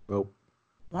Nope.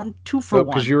 2-for-1.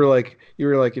 Because you were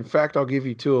like, in fact, I'll give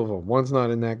you two of them. One's not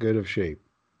in that good of shape.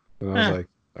 And I was like,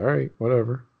 all right,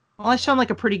 whatever. Well, I sound like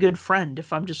a pretty good friend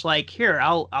if I'm just like, here,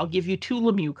 I'll give you 2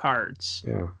 Lemieux cards.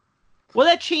 Yeah. Well,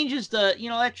 that changes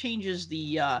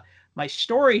the my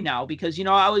story now, because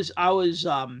I was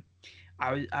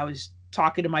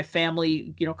talking to my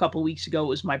family, a couple of weeks ago. It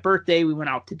was my birthday. We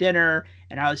went out to dinner,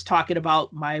 and I was talking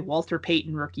about my Walter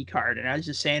Payton rookie card, and I was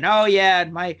just saying, oh yeah,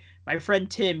 and my friend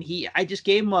Tim, I just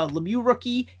gave him a Lemieux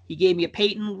rookie. He gave me a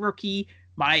Payton rookie.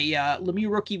 My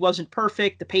Lemieux rookie wasn't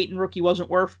perfect. The Payton rookie wasn't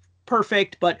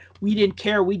perfect, but we didn't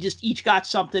care. We just each got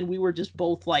something we were just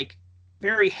both like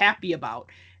very happy about.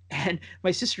 And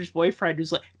my sister's boyfriend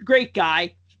was like, great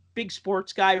guy, big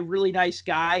sports guy, really nice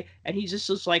guy. And he just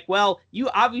was like, well, you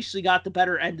obviously got the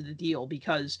better end of the deal,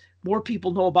 because more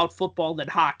people know about football than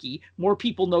hockey. More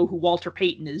people know who Walter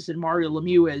Payton is than Mario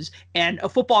Lemieux is. And a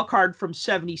football card from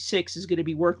 76 is going to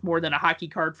be worth more than a hockey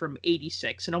card from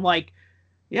 86. And I'm like,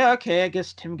 yeah, okay, I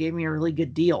guess Tim gave me a really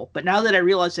good deal. But now that I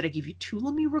realize that I gave you 2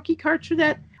 Lemieux rookie cards for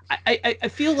that, I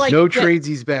feel like no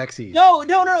tradesies backsies. No.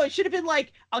 It should have been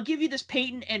like, I'll give you this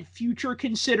Payton and future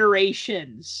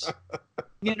considerations.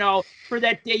 For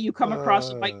that day you come across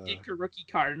a Mike Ditka rookie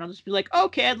card, and I'll just be like,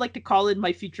 okay, I'd like to call in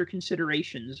my future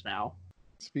considerations now.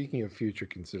 Speaking of future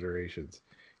considerations,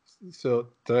 so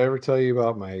did I ever tell you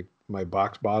about my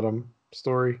box bottom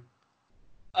story?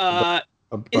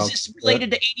 Is this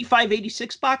related to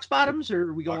 85-86 box bottoms, or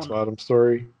are we going box bottom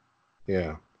story?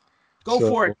 Yeah. Go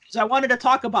for it, because I wanted to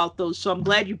talk about those, so I'm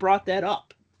glad you brought that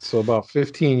up. So about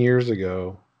 15 years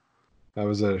ago, I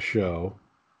was at a show.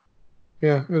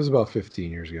 Yeah, it was about 15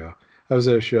 years ago. I was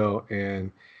at a show,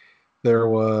 and there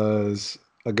was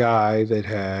a guy that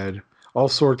had all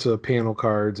sorts of panel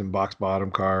cards and box bottom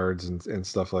cards and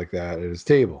stuff like that at his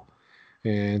table.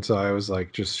 And so I was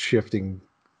like just shifting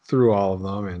through all of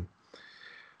them, and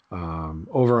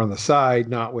over on the side,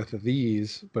 not with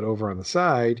these, but over on the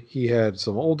side, he had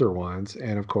some older ones.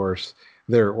 And of course,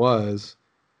 there it was,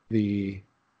 the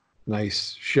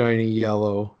nice shiny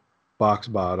yellow box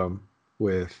bottom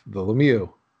with the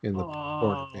Lemieux in the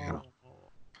corner panel.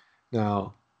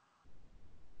 Now,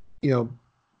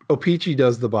 O-Pee-Chee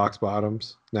does the box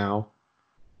bottoms now,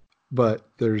 but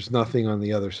there's nothing on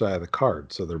the other side of the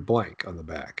card, so they're blank on the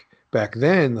back. Back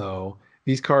then, though,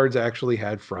 these cards actually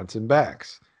had fronts and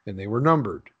backs, and they were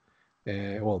numbered.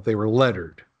 And they were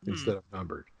lettered instead of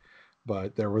numbered.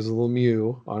 But there was a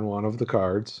Lemieux on one of the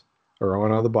cards, or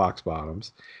one of the box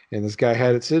bottoms, and this guy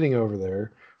had it sitting over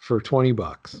there for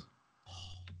 $20.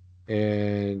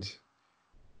 And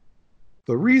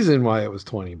the reason why it was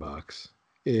 $20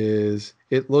 is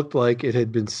it looked like it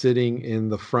had been sitting in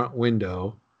the front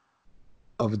window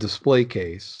of a display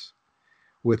case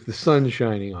with the sun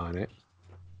shining on it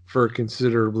for a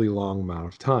considerably long amount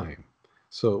of time.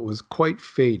 So it was quite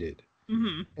faded.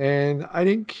 Mm-hmm. And I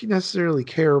didn't necessarily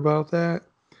care about that,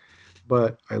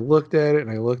 but I looked at it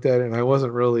and I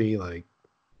wasn't really like,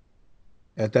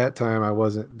 at that time,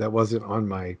 that wasn't on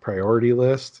my priority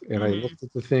list. And I looked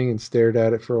at the thing and stared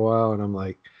at it for a while, and I'm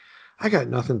like, I got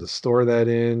nothing to store that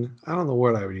in. I don't know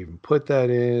what I would even put that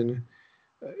in.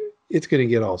 It's going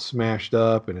to get all smashed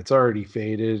up, and it's already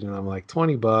faded. And I'm like,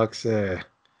 $20,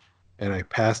 And I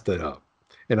passed it up.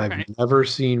 And I've never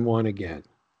seen one again.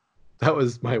 That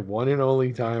was my one and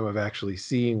only time of actually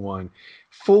seeing one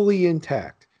fully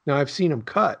intact. Now, I've seen them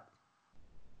cut,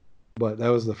 but that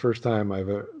was the first time I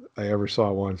ever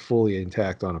saw one fully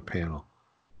intact on a panel.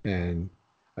 And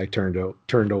I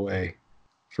turned away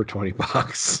for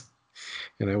 $20.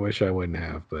 And I wish I wouldn't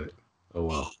have, but oh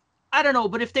well. I don't know,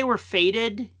 but if they were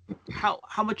faded, how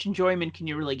much enjoyment can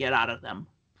you really get out of them?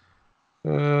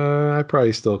 I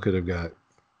probably still could have got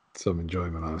some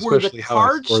enjoyment on it. Were the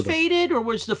cards faded, or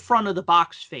was the front of the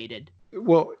box faded?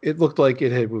 Well, it looked like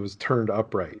it was turned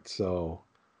upright, so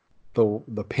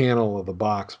the panel of the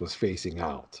box was facing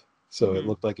out. So it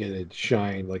looked like it had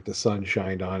shined, like the sun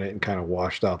shined on it and kind of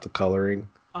washed out the coloring.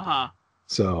 Uh-huh.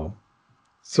 So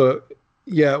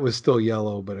yeah, it was still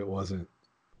yellow, but it wasn't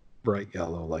bright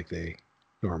yellow like they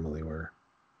normally were.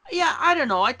 Yeah, I don't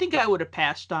know. I think I would have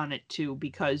passed on it too,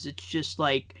 because it's just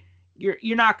like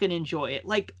you're not going to enjoy it.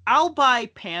 Like, I'll buy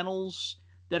panels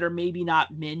that are maybe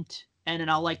not mint, and then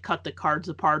I'll like cut the cards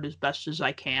apart as best as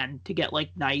I can to get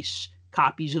like nice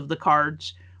copies of the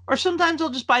cards. Or sometimes I'll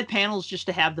just buy panels just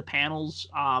to have the panels.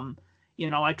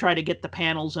 I try to get the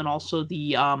panels and also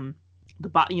them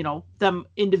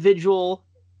individual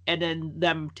and then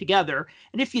them together.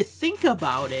 And if you think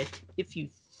about it,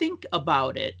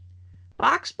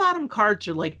 box bottom cards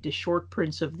are like the short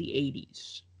prints of the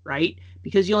 80s, right?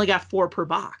 Because you only got 4 per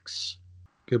box.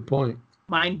 Good point.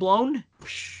 Mind blown,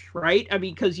 right? I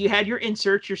mean, because you had your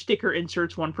inserts, your sticker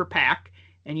inserts, 1 per pack,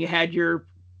 and you had your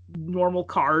normal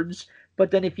cards.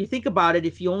 But then if you think about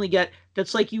it,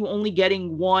 that's like you only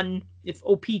getting 1. If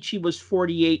O-Pee-Chee was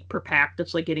 48 per pack,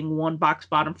 that's like getting 1 box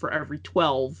bottom for every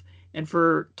 12. And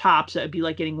for Topps, that would be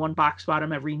like getting 1 box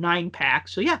bottom every 9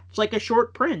 packs. So yeah, it's like a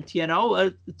short print,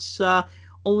 it's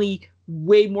only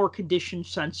way more condition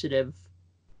sensitive.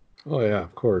 Oh yeah,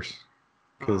 of course.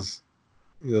 Because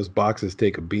those boxes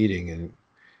take a beating and it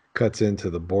cuts into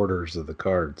the borders of the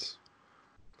cards.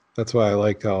 That's why I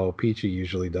like how Peachy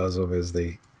usually does them, is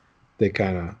they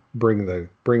kind of bring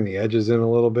the edges in a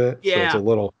little bit. Yeah.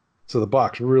 So the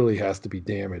box really has to be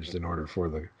damaged in order for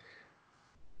the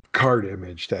card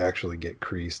image to actually get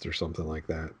creased or something like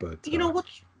that. But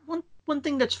what's one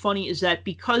thing that's funny is that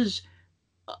because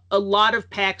a lot of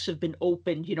packs have been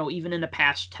opened, even in the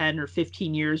past 10 or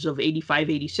 15 years of 85,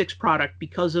 86 product,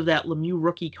 because of that Lemieux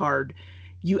rookie card,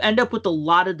 you end up with a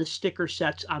lot of the sticker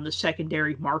sets on the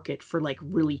secondary market for like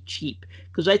really cheap.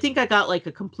 Because I think I got like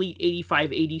a complete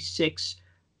 85, 86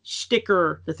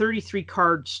 sticker, the 33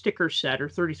 card sticker set or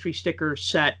 33 sticker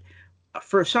set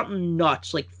for something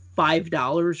nuts, like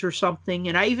 $5 or something.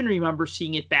 And I even remember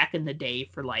seeing it back in the day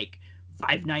for like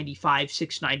 $5.95,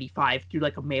 $6.95 through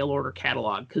like a mail order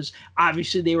catalog, because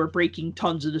obviously they were breaking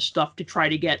tons of the stuff to try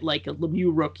to get like a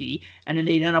Lemieux rookie, and then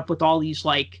they'd end up with all these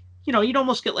like, you'd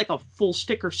almost get like a full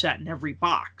sticker set in every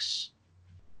box.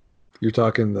 You're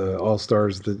talking the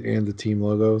All-Stars and the team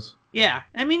logos? Yeah.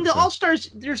 I mean, the All-Stars,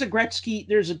 there's a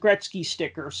Gretzky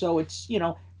sticker, so it's,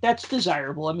 that's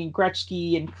desirable. I mean,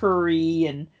 Gretzky and Curry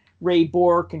and Ray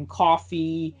Bourque and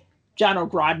Coffey, John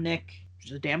Ogrodnik,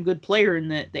 was a damn good player in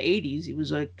the 80s. He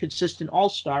was a consistent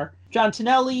all-star. John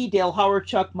Tonelli, Dale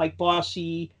Hawerchuk, Mike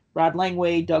Bossy, Rod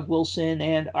Langway, Doug Wilson,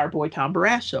 and our boy Tom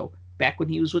Barrasso, back when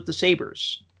he was with the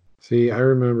Sabres. See, I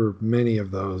remember many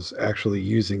of those actually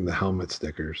using the helmet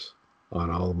stickers on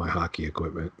all of my hockey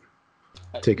equipment.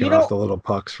 Taking off the little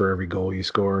pucks for every goal you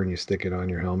score and you stick it on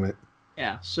your helmet.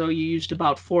 Yeah, so you used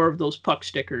about 4 of those puck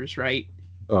stickers, right?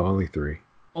 Oh, only 3.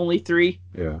 Only 3?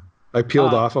 Yeah. I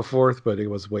peeled off a 4th, but it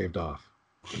was waved off.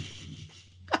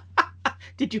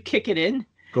 Did you kick it in?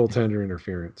 Goaltender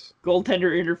interference.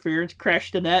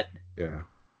 Crashed the net. Yeah.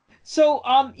 So,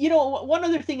 one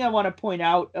other thing I want to point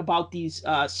out about these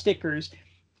stickers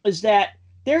is that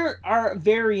there are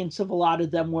variants of a lot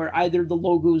of them where either the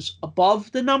logo's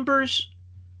above the numbers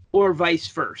or vice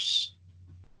versa,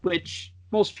 which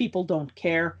most people don't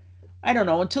care. I don't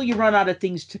know, until you run out of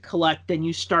things to collect, then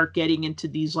you start getting into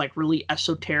these like really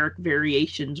esoteric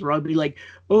variations where I'll be like,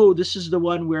 oh, this is the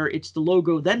one where it's the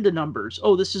logo, then the numbers.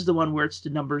 Oh, this is the one where it's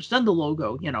the numbers, then the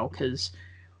logo, because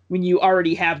when you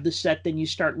already have the set, then you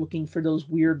start looking for those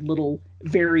weird little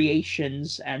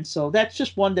variations. And so that's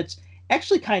just one that's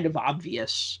actually kind of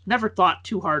obvious. Never thought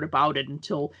too hard about it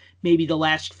until maybe the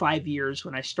last 5 years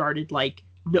when I started like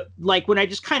when I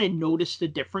just kind of noticed the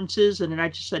differences, and then I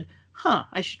just said,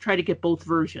 I should try to get both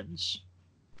versions.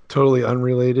 Totally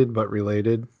unrelated, but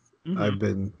related.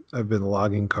 Mm-hmm. I've been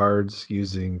logging cards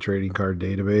using Trading Card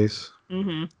Database,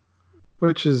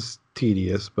 which is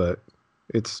tedious, but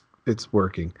it's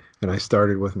working. And I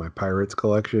started with my Pirates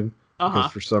collection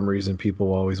because for some reason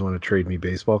people always want to trade me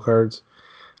baseball cards.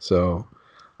 So,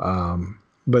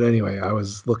 but anyway, I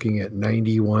was looking at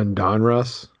 91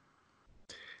 Donruss,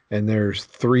 and there's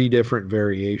 3 different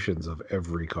variations of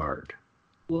every card.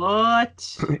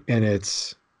 What? And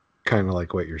it's kind of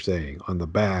like what you're saying. On the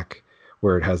back,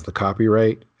 where it has the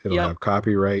copyright, it'll have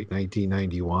copyright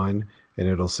 1991, and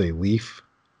it'll say Leaf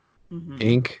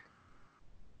Inc.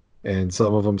 And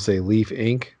some of them say Leaf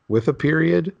Inc. with a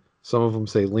period. Some of them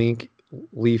say Leaf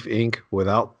Inc.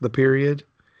 without the period.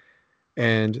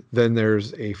 And then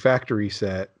there's a factory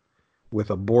set with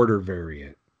a border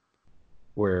variant,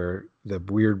 where the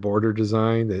weird border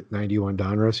design that 91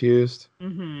 Donruss used.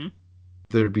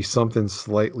 There'd be something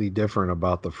slightly different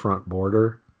about the front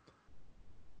border,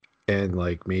 and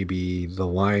like maybe the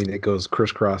line that goes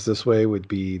crisscross this way would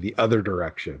be the other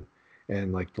direction,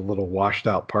 and like the little washed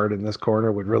out part in this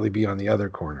corner would really be on the other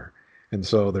corner. And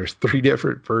so there's 3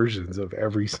 different versions of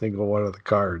every single one of the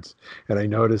cards, and I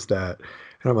noticed that,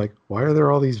 and I'm like, why are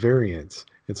there all these variants?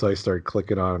 And so I started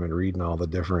clicking on them and reading all the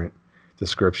different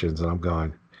descriptions, and I'm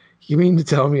going, you mean to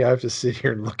tell me I have to sit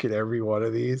here and look at every one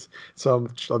of these? So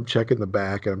I'm checking the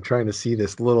back, and I'm trying to see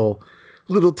this little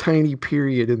little tiny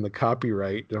period in the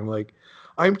copyright. And I'm like,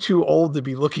 I'm too old to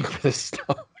be looking for this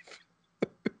stuff.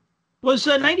 Was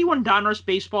 91 Donruss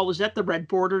baseball, was that the red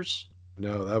borders?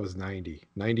 No, that was 90.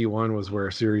 91 was where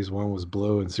Series 1 was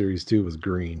blue and Series 2 was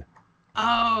green.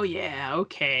 Oh, yeah,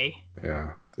 okay.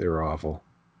 Yeah, they were awful.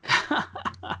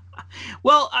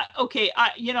 Well, okay,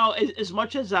 as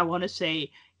much as I want to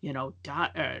say,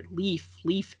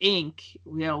 Leaf Ink,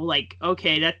 like,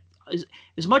 okay, that is,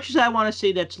 as much as I want to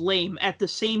say that's lame, at the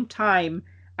same time,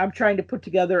 I'm trying to put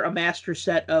together a master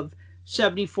set of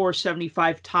 74,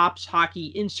 75 Topps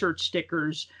hockey insert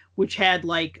stickers, which had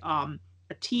like a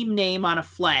team name on a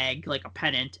flag, like a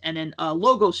pennant, and then a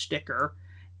logo sticker.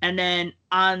 And then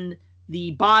on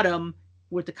the bottom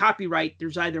with the copyright,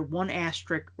 there's either 1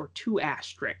 asterisk or 2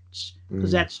 asterisks,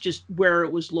 because that's just where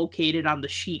it was located on the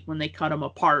sheet when they cut them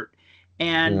apart.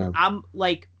 And I'm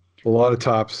like, a lot of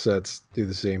Topps sets do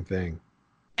the same thing.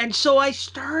 And so I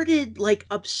started like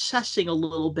obsessing a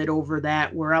little bit over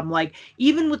that, where I'm like,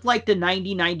 even with like the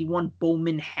 90-91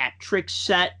 Bowman hat trick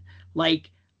set,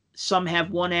 like some have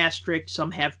 1 asterisk,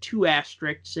 some have 2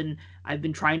 asterisks, and I've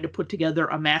been trying to put together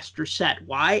a master set.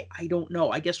 Why? I don't know.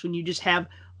 I guess when you just have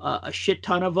a shit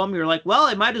ton of them, you're like, well,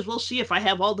 I might as well see if I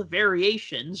have all the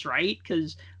variations, right?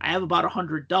 Because I have about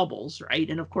 100 doubles, right?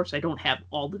 And of course, I don't have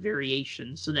all the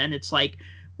variations. So then it's like,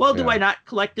 well, do I not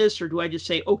collect this, or do I just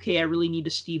say, okay, I really need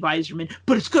a Steve Yzerman,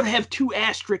 but it's going to have 2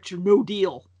 asterisks or no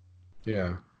deal?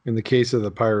 Yeah. In the case of the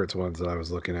Pirates ones that I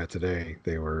was looking at today,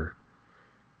 they were.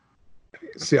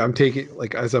 See, I'm taking,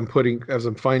 like, as I'm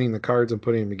finding the cards and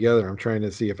putting them together, I'm trying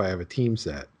to see if I have a team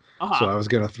set. So I was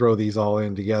going to throw these all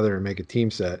in together and make a team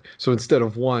set. So instead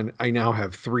of 1, I now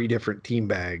have 3 different team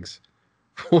bags.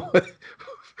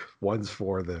 One's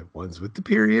for the ones with the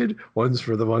period, one's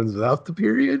for the ones without the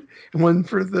period, and one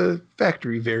for the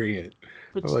factory variant.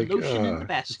 Put the lotion in the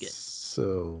basket.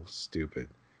 So stupid.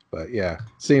 But yeah,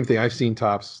 same thing. I've seen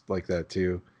Topps like that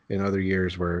too in other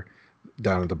years, where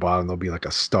down at the bottom there'll be like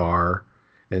a star,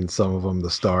 and some of them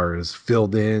the star is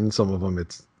filled in, some of them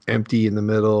it's empty in the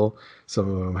middle, some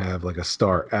of them have like a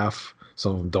star F,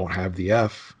 some of them don't have the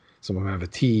F, some of them have a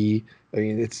T. I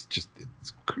mean, it's just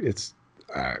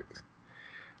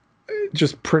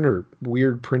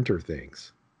weird printer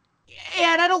things.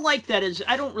 Yeah, and I don't like that.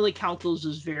 I don't really count those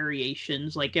as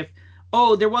variations. Like if,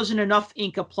 oh, there wasn't enough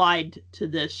ink applied to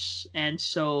this, and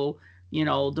so,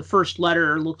 the first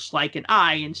letter looks like an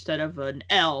I instead of an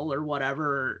L or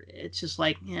whatever. It's just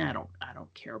like, yeah, I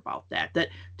don't care about that. That,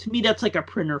 to me, that's like a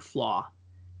printer flaw,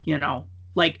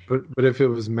 like. But if it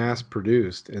was mass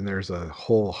produced and there's a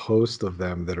whole host of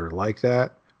them that are like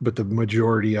that, but the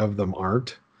majority of them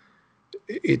aren't,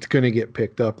 it's going to get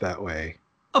picked up that way.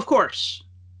 Of course.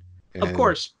 And of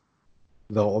course.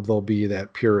 There'll be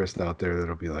that purist out there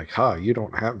that'll be like, you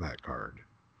don't have that card.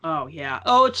 Oh, yeah.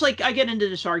 Oh, it's like I get into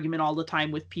this argument all the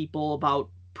time with people about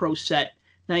Pro Set,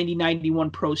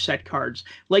 90-91 Pro Set cards.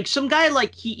 Like some guy,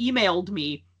 like, he emailed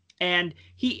me and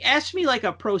he asked me like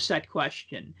a Pro Set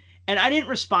question, and I didn't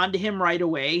respond to him right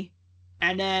away.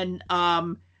 And then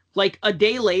like a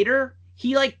day later,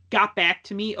 he like got back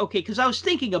to me. Okay, because I was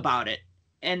thinking about it.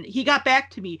 And he got back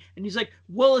to me and he's like,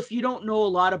 well, if you don't know a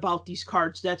lot about these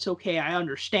cards, that's okay. I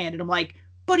understand. And I'm like,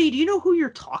 buddy, do you know who you're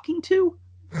talking to?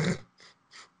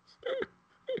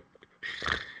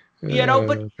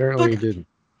 But apparently he didn't.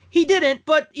 He didn't.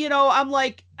 But, I'm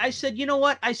like, I said, you know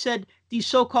what? I said, these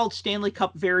so-called Stanley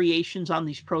Cup variations on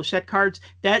these Pro Set cards,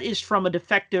 that is from a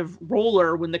defective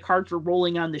roller when the cards were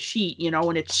rolling on the sheet,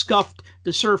 and it scuffed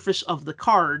the surface of the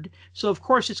card. So, of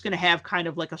course, it's going to have kind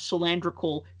of like a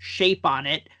cylindrical shape on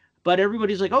it. But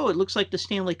everybody's like, oh, it looks like the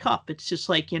Stanley Cup. It's just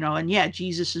like, and yeah,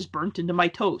 Jesus is burnt into my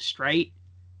toast, right?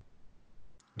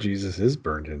 Jesus is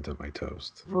burned into my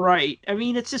toast. Right. I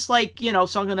mean, it's just like,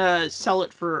 so I'm going to sell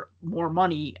it for more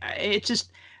money. It's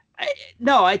just...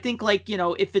 No, I think like,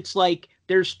 if it's like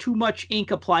there's too much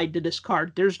ink applied to this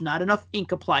card, there's not enough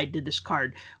ink applied to this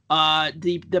card.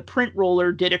 The print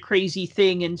roller did a crazy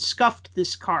thing and scuffed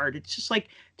this card. It's just like,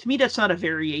 to me, that's not a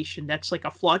variation. That's like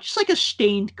a flaw. Just like a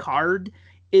stained card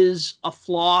is a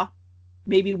flaw.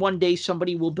 Maybe one day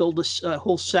somebody will build a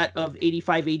whole set of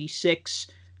 85, 86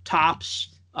 Topps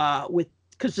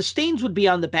because the stains would be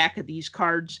on the back of these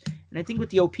cards. And I think with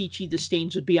the O-Pee-Chee, the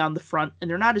stains would be on the front, and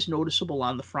they're not as noticeable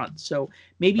on the front. So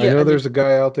maybe I know there's a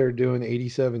guy out there doing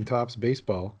 87 Topps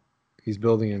baseball. He's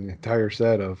building an entire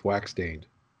set of wax stained.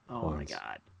 Oh my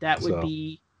God. That would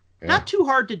be not too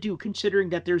hard to do, considering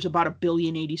that there's about 1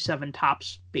 billion 87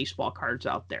 Topps baseball cards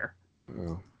out there.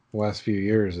 Well, the last few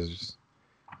years there's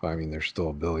still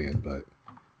 1 billion, but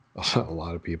a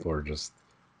lot of people are just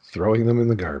throwing them in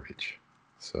the garbage.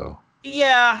 So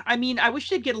Yeah, I mean, I wish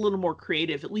they'd get a little more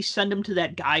creative. At least send them to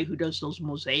that guy who does those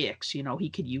mosaics. You know, he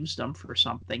could use them for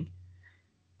something.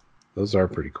 Those are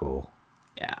pretty cool.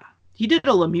 Yeah, he did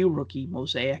a Lemieux rookie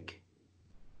mosaic.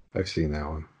 I've seen that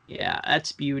one. Yeah,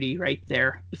 that's beauty right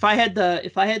there. If I had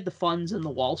the funds and the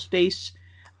wall space,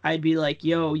 I'd be like,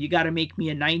 yo, you got to make me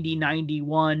a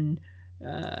 90-91.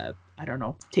 I don't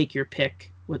know, take your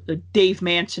pick with the Dave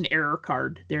Manson error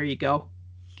card. There you go.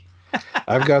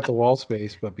 I've got the wall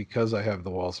space, but because I have the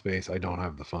wall space, I don't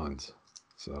have the funds.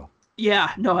 So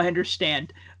yeah, no, I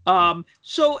understand.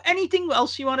 So anything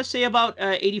else you want to say about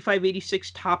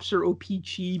 85-86 Topps or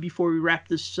OPC before we wrap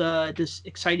this this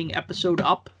exciting episode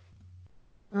up?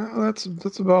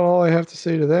 that's about all I have to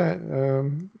say to that.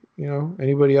 You know,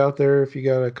 anybody out there, if you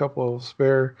got a couple of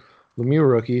spare Lemieux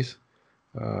rookies,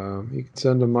 you can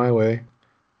send them my way.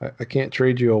 I can't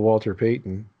trade you a Walter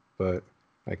Payton, but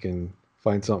I can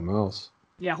find something else.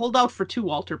 Yeah, hold out for 2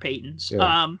 Walter Paytons.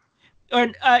 Yeah.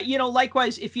 And you know,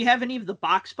 likewise, if you have any of the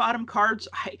box bottom cards,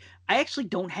 I actually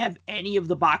don't have any of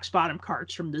the box bottom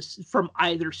cards from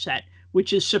either set,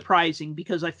 which is surprising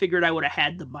because I figured I would have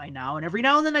had them by now. And every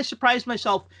now and then I surprise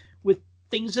myself with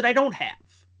things that I don't have.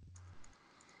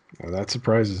 Well, that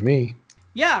surprises me.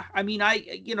 Yeah, I mean,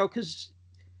 because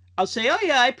I'll say, oh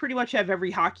yeah, I pretty much have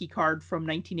every hockey card from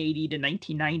 1980 to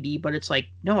 1990, but it's like,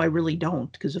 no, I really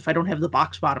don't, because if I don't have the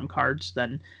box bottom cards,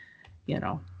 then, you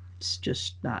know, it's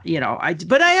just not, you know,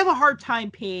 but I have a hard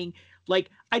time paying, like,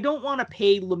 I don't want to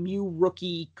pay Lemieux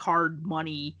rookie card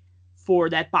money for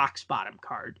that box bottom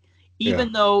card.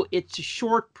 Even though it's a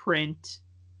short print,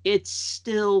 it's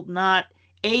still not,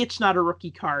 A, it's not a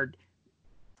rookie card.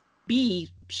 B,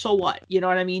 so what? You know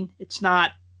what I mean? It's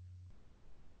not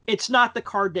the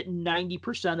card that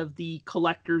 90% of the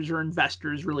collectors or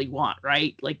investors really want,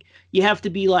 right? Like, you have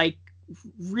to be like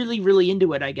really, really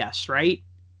into it, I guess, right?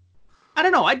 I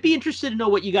don't know. I'd be interested to know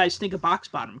what you guys think of box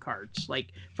bottom cards, like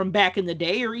from back in the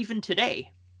day or even today.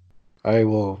 I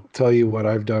will tell you what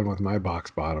I've done with my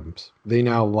box bottoms. They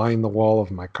now line the wall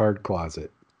of my card closet,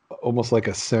 almost like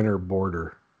a center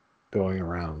border going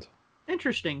around.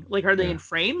 Interesting. Like, are they in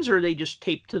frames or are they just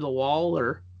taped to the wall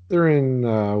or? They're in,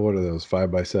 what are those,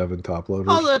 5x7 top loaders?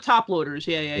 Oh, the top loaders.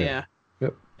 Yeah.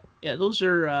 Yep. Yeah, those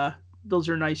are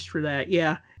nice for that.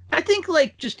 Yeah. I think,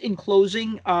 like, just in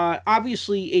closing,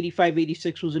 obviously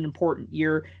 85-86 was an important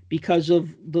year because of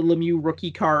the Lemieux rookie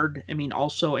card. I mean,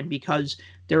 also, and because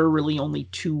there were really only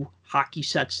 2 hockey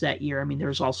sets that year. I mean,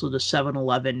 there's also the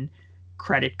 7-Eleven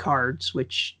credit cards,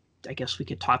 which I guess we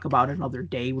could talk about another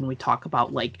day when we talk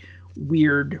about, like,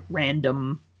 weird,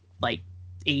 random, like,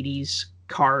 80s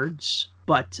cards.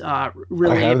 But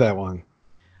really, I have that one.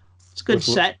 It's a good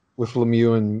set. With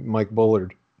Lemieux and Mike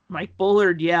Bullard. Mike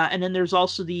Bullard, yeah. And then there's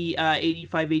also the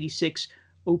 85-86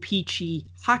 O-Pee-Chee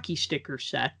hockey sticker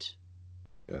set.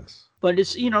 Yes. But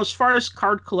it's, you know, as far as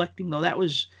card collecting, though, that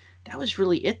was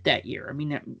really it that year. I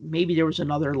mean, maybe there was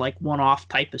another, like, one-off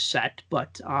type of set.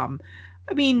 But, I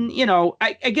mean, you know,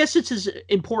 I guess it's as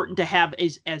important to have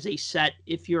as a set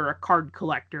if you're a card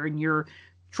collector and you're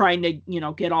trying to, you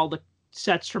know, get all the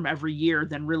sets from every year.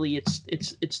 Then really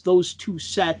it's those 2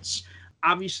 sets.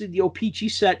 Obviously, the O-Pee-Chee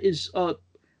set is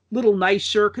little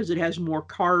nicer because it has more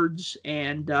cards,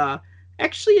 and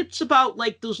actually it's about,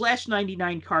 like, those last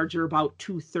 99 cards are about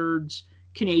 2/3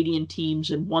 Canadian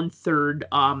teams and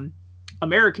 1/3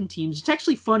 American teams. It's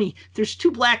actually funny. There's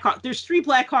 3 Blackhawk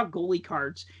goalie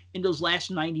cards in those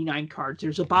last 99 cards.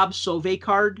 There's a Bob Sauvé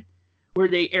card where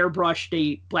they airbrushed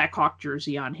a Blackhawk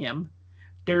jersey on him.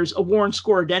 There's a Warren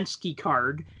Skorodensky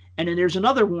card, and then there's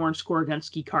another Warren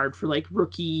Skorodensky card for, like,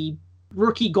 rookie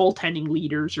goaltending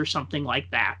leaders or something like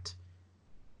that.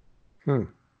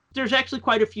 There's actually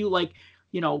quite a few, like,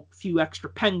 you know, few extra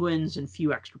Penguins and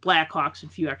few extra Blackhawks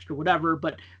and few extra whatever,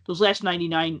 but those last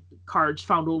 99 cards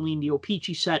found only in the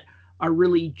O-Pee-Chee set are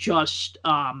really just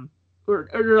or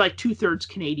like 2/3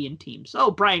 Canadian teams.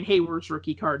 Oh, Brian Hayward's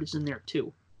rookie card is in there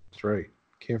too. That's right.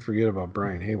 Can't forget about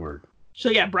Brian Hayward. So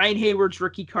yeah, Brian Hayward's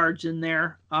rookie card's in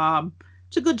there.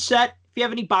 It's a good set. If you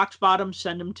have any box bottoms,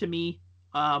 send them to me.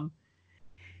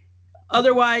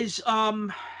 Otherwise,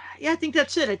 yeah, I think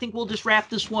that's it. I think we'll just wrap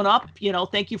this one up. You know,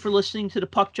 thank you for listening to the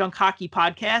Puck Junk Hockey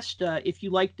Podcast. If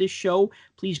you like this show,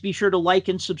 please be sure to like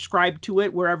and subscribe to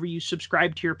it wherever you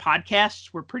subscribe to your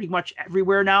podcasts. We're pretty much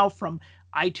everywhere now, from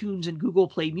iTunes and Google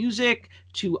Play Music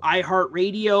to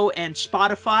iHeartRadio and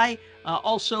Spotify.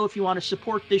 Also, if you want to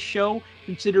support this show,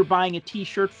 consider buying a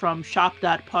t-shirt from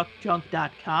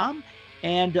shop.puckjunk.com.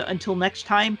 And until next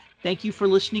time, thank you for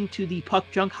listening to the Puck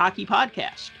Junk Hockey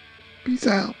Podcast. Peace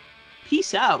out.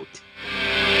 Peace out.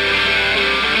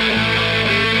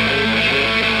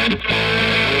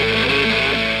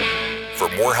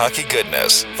 more hockey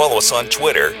goodness. Follow us on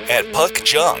Twitter at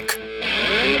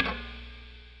PuckJunk.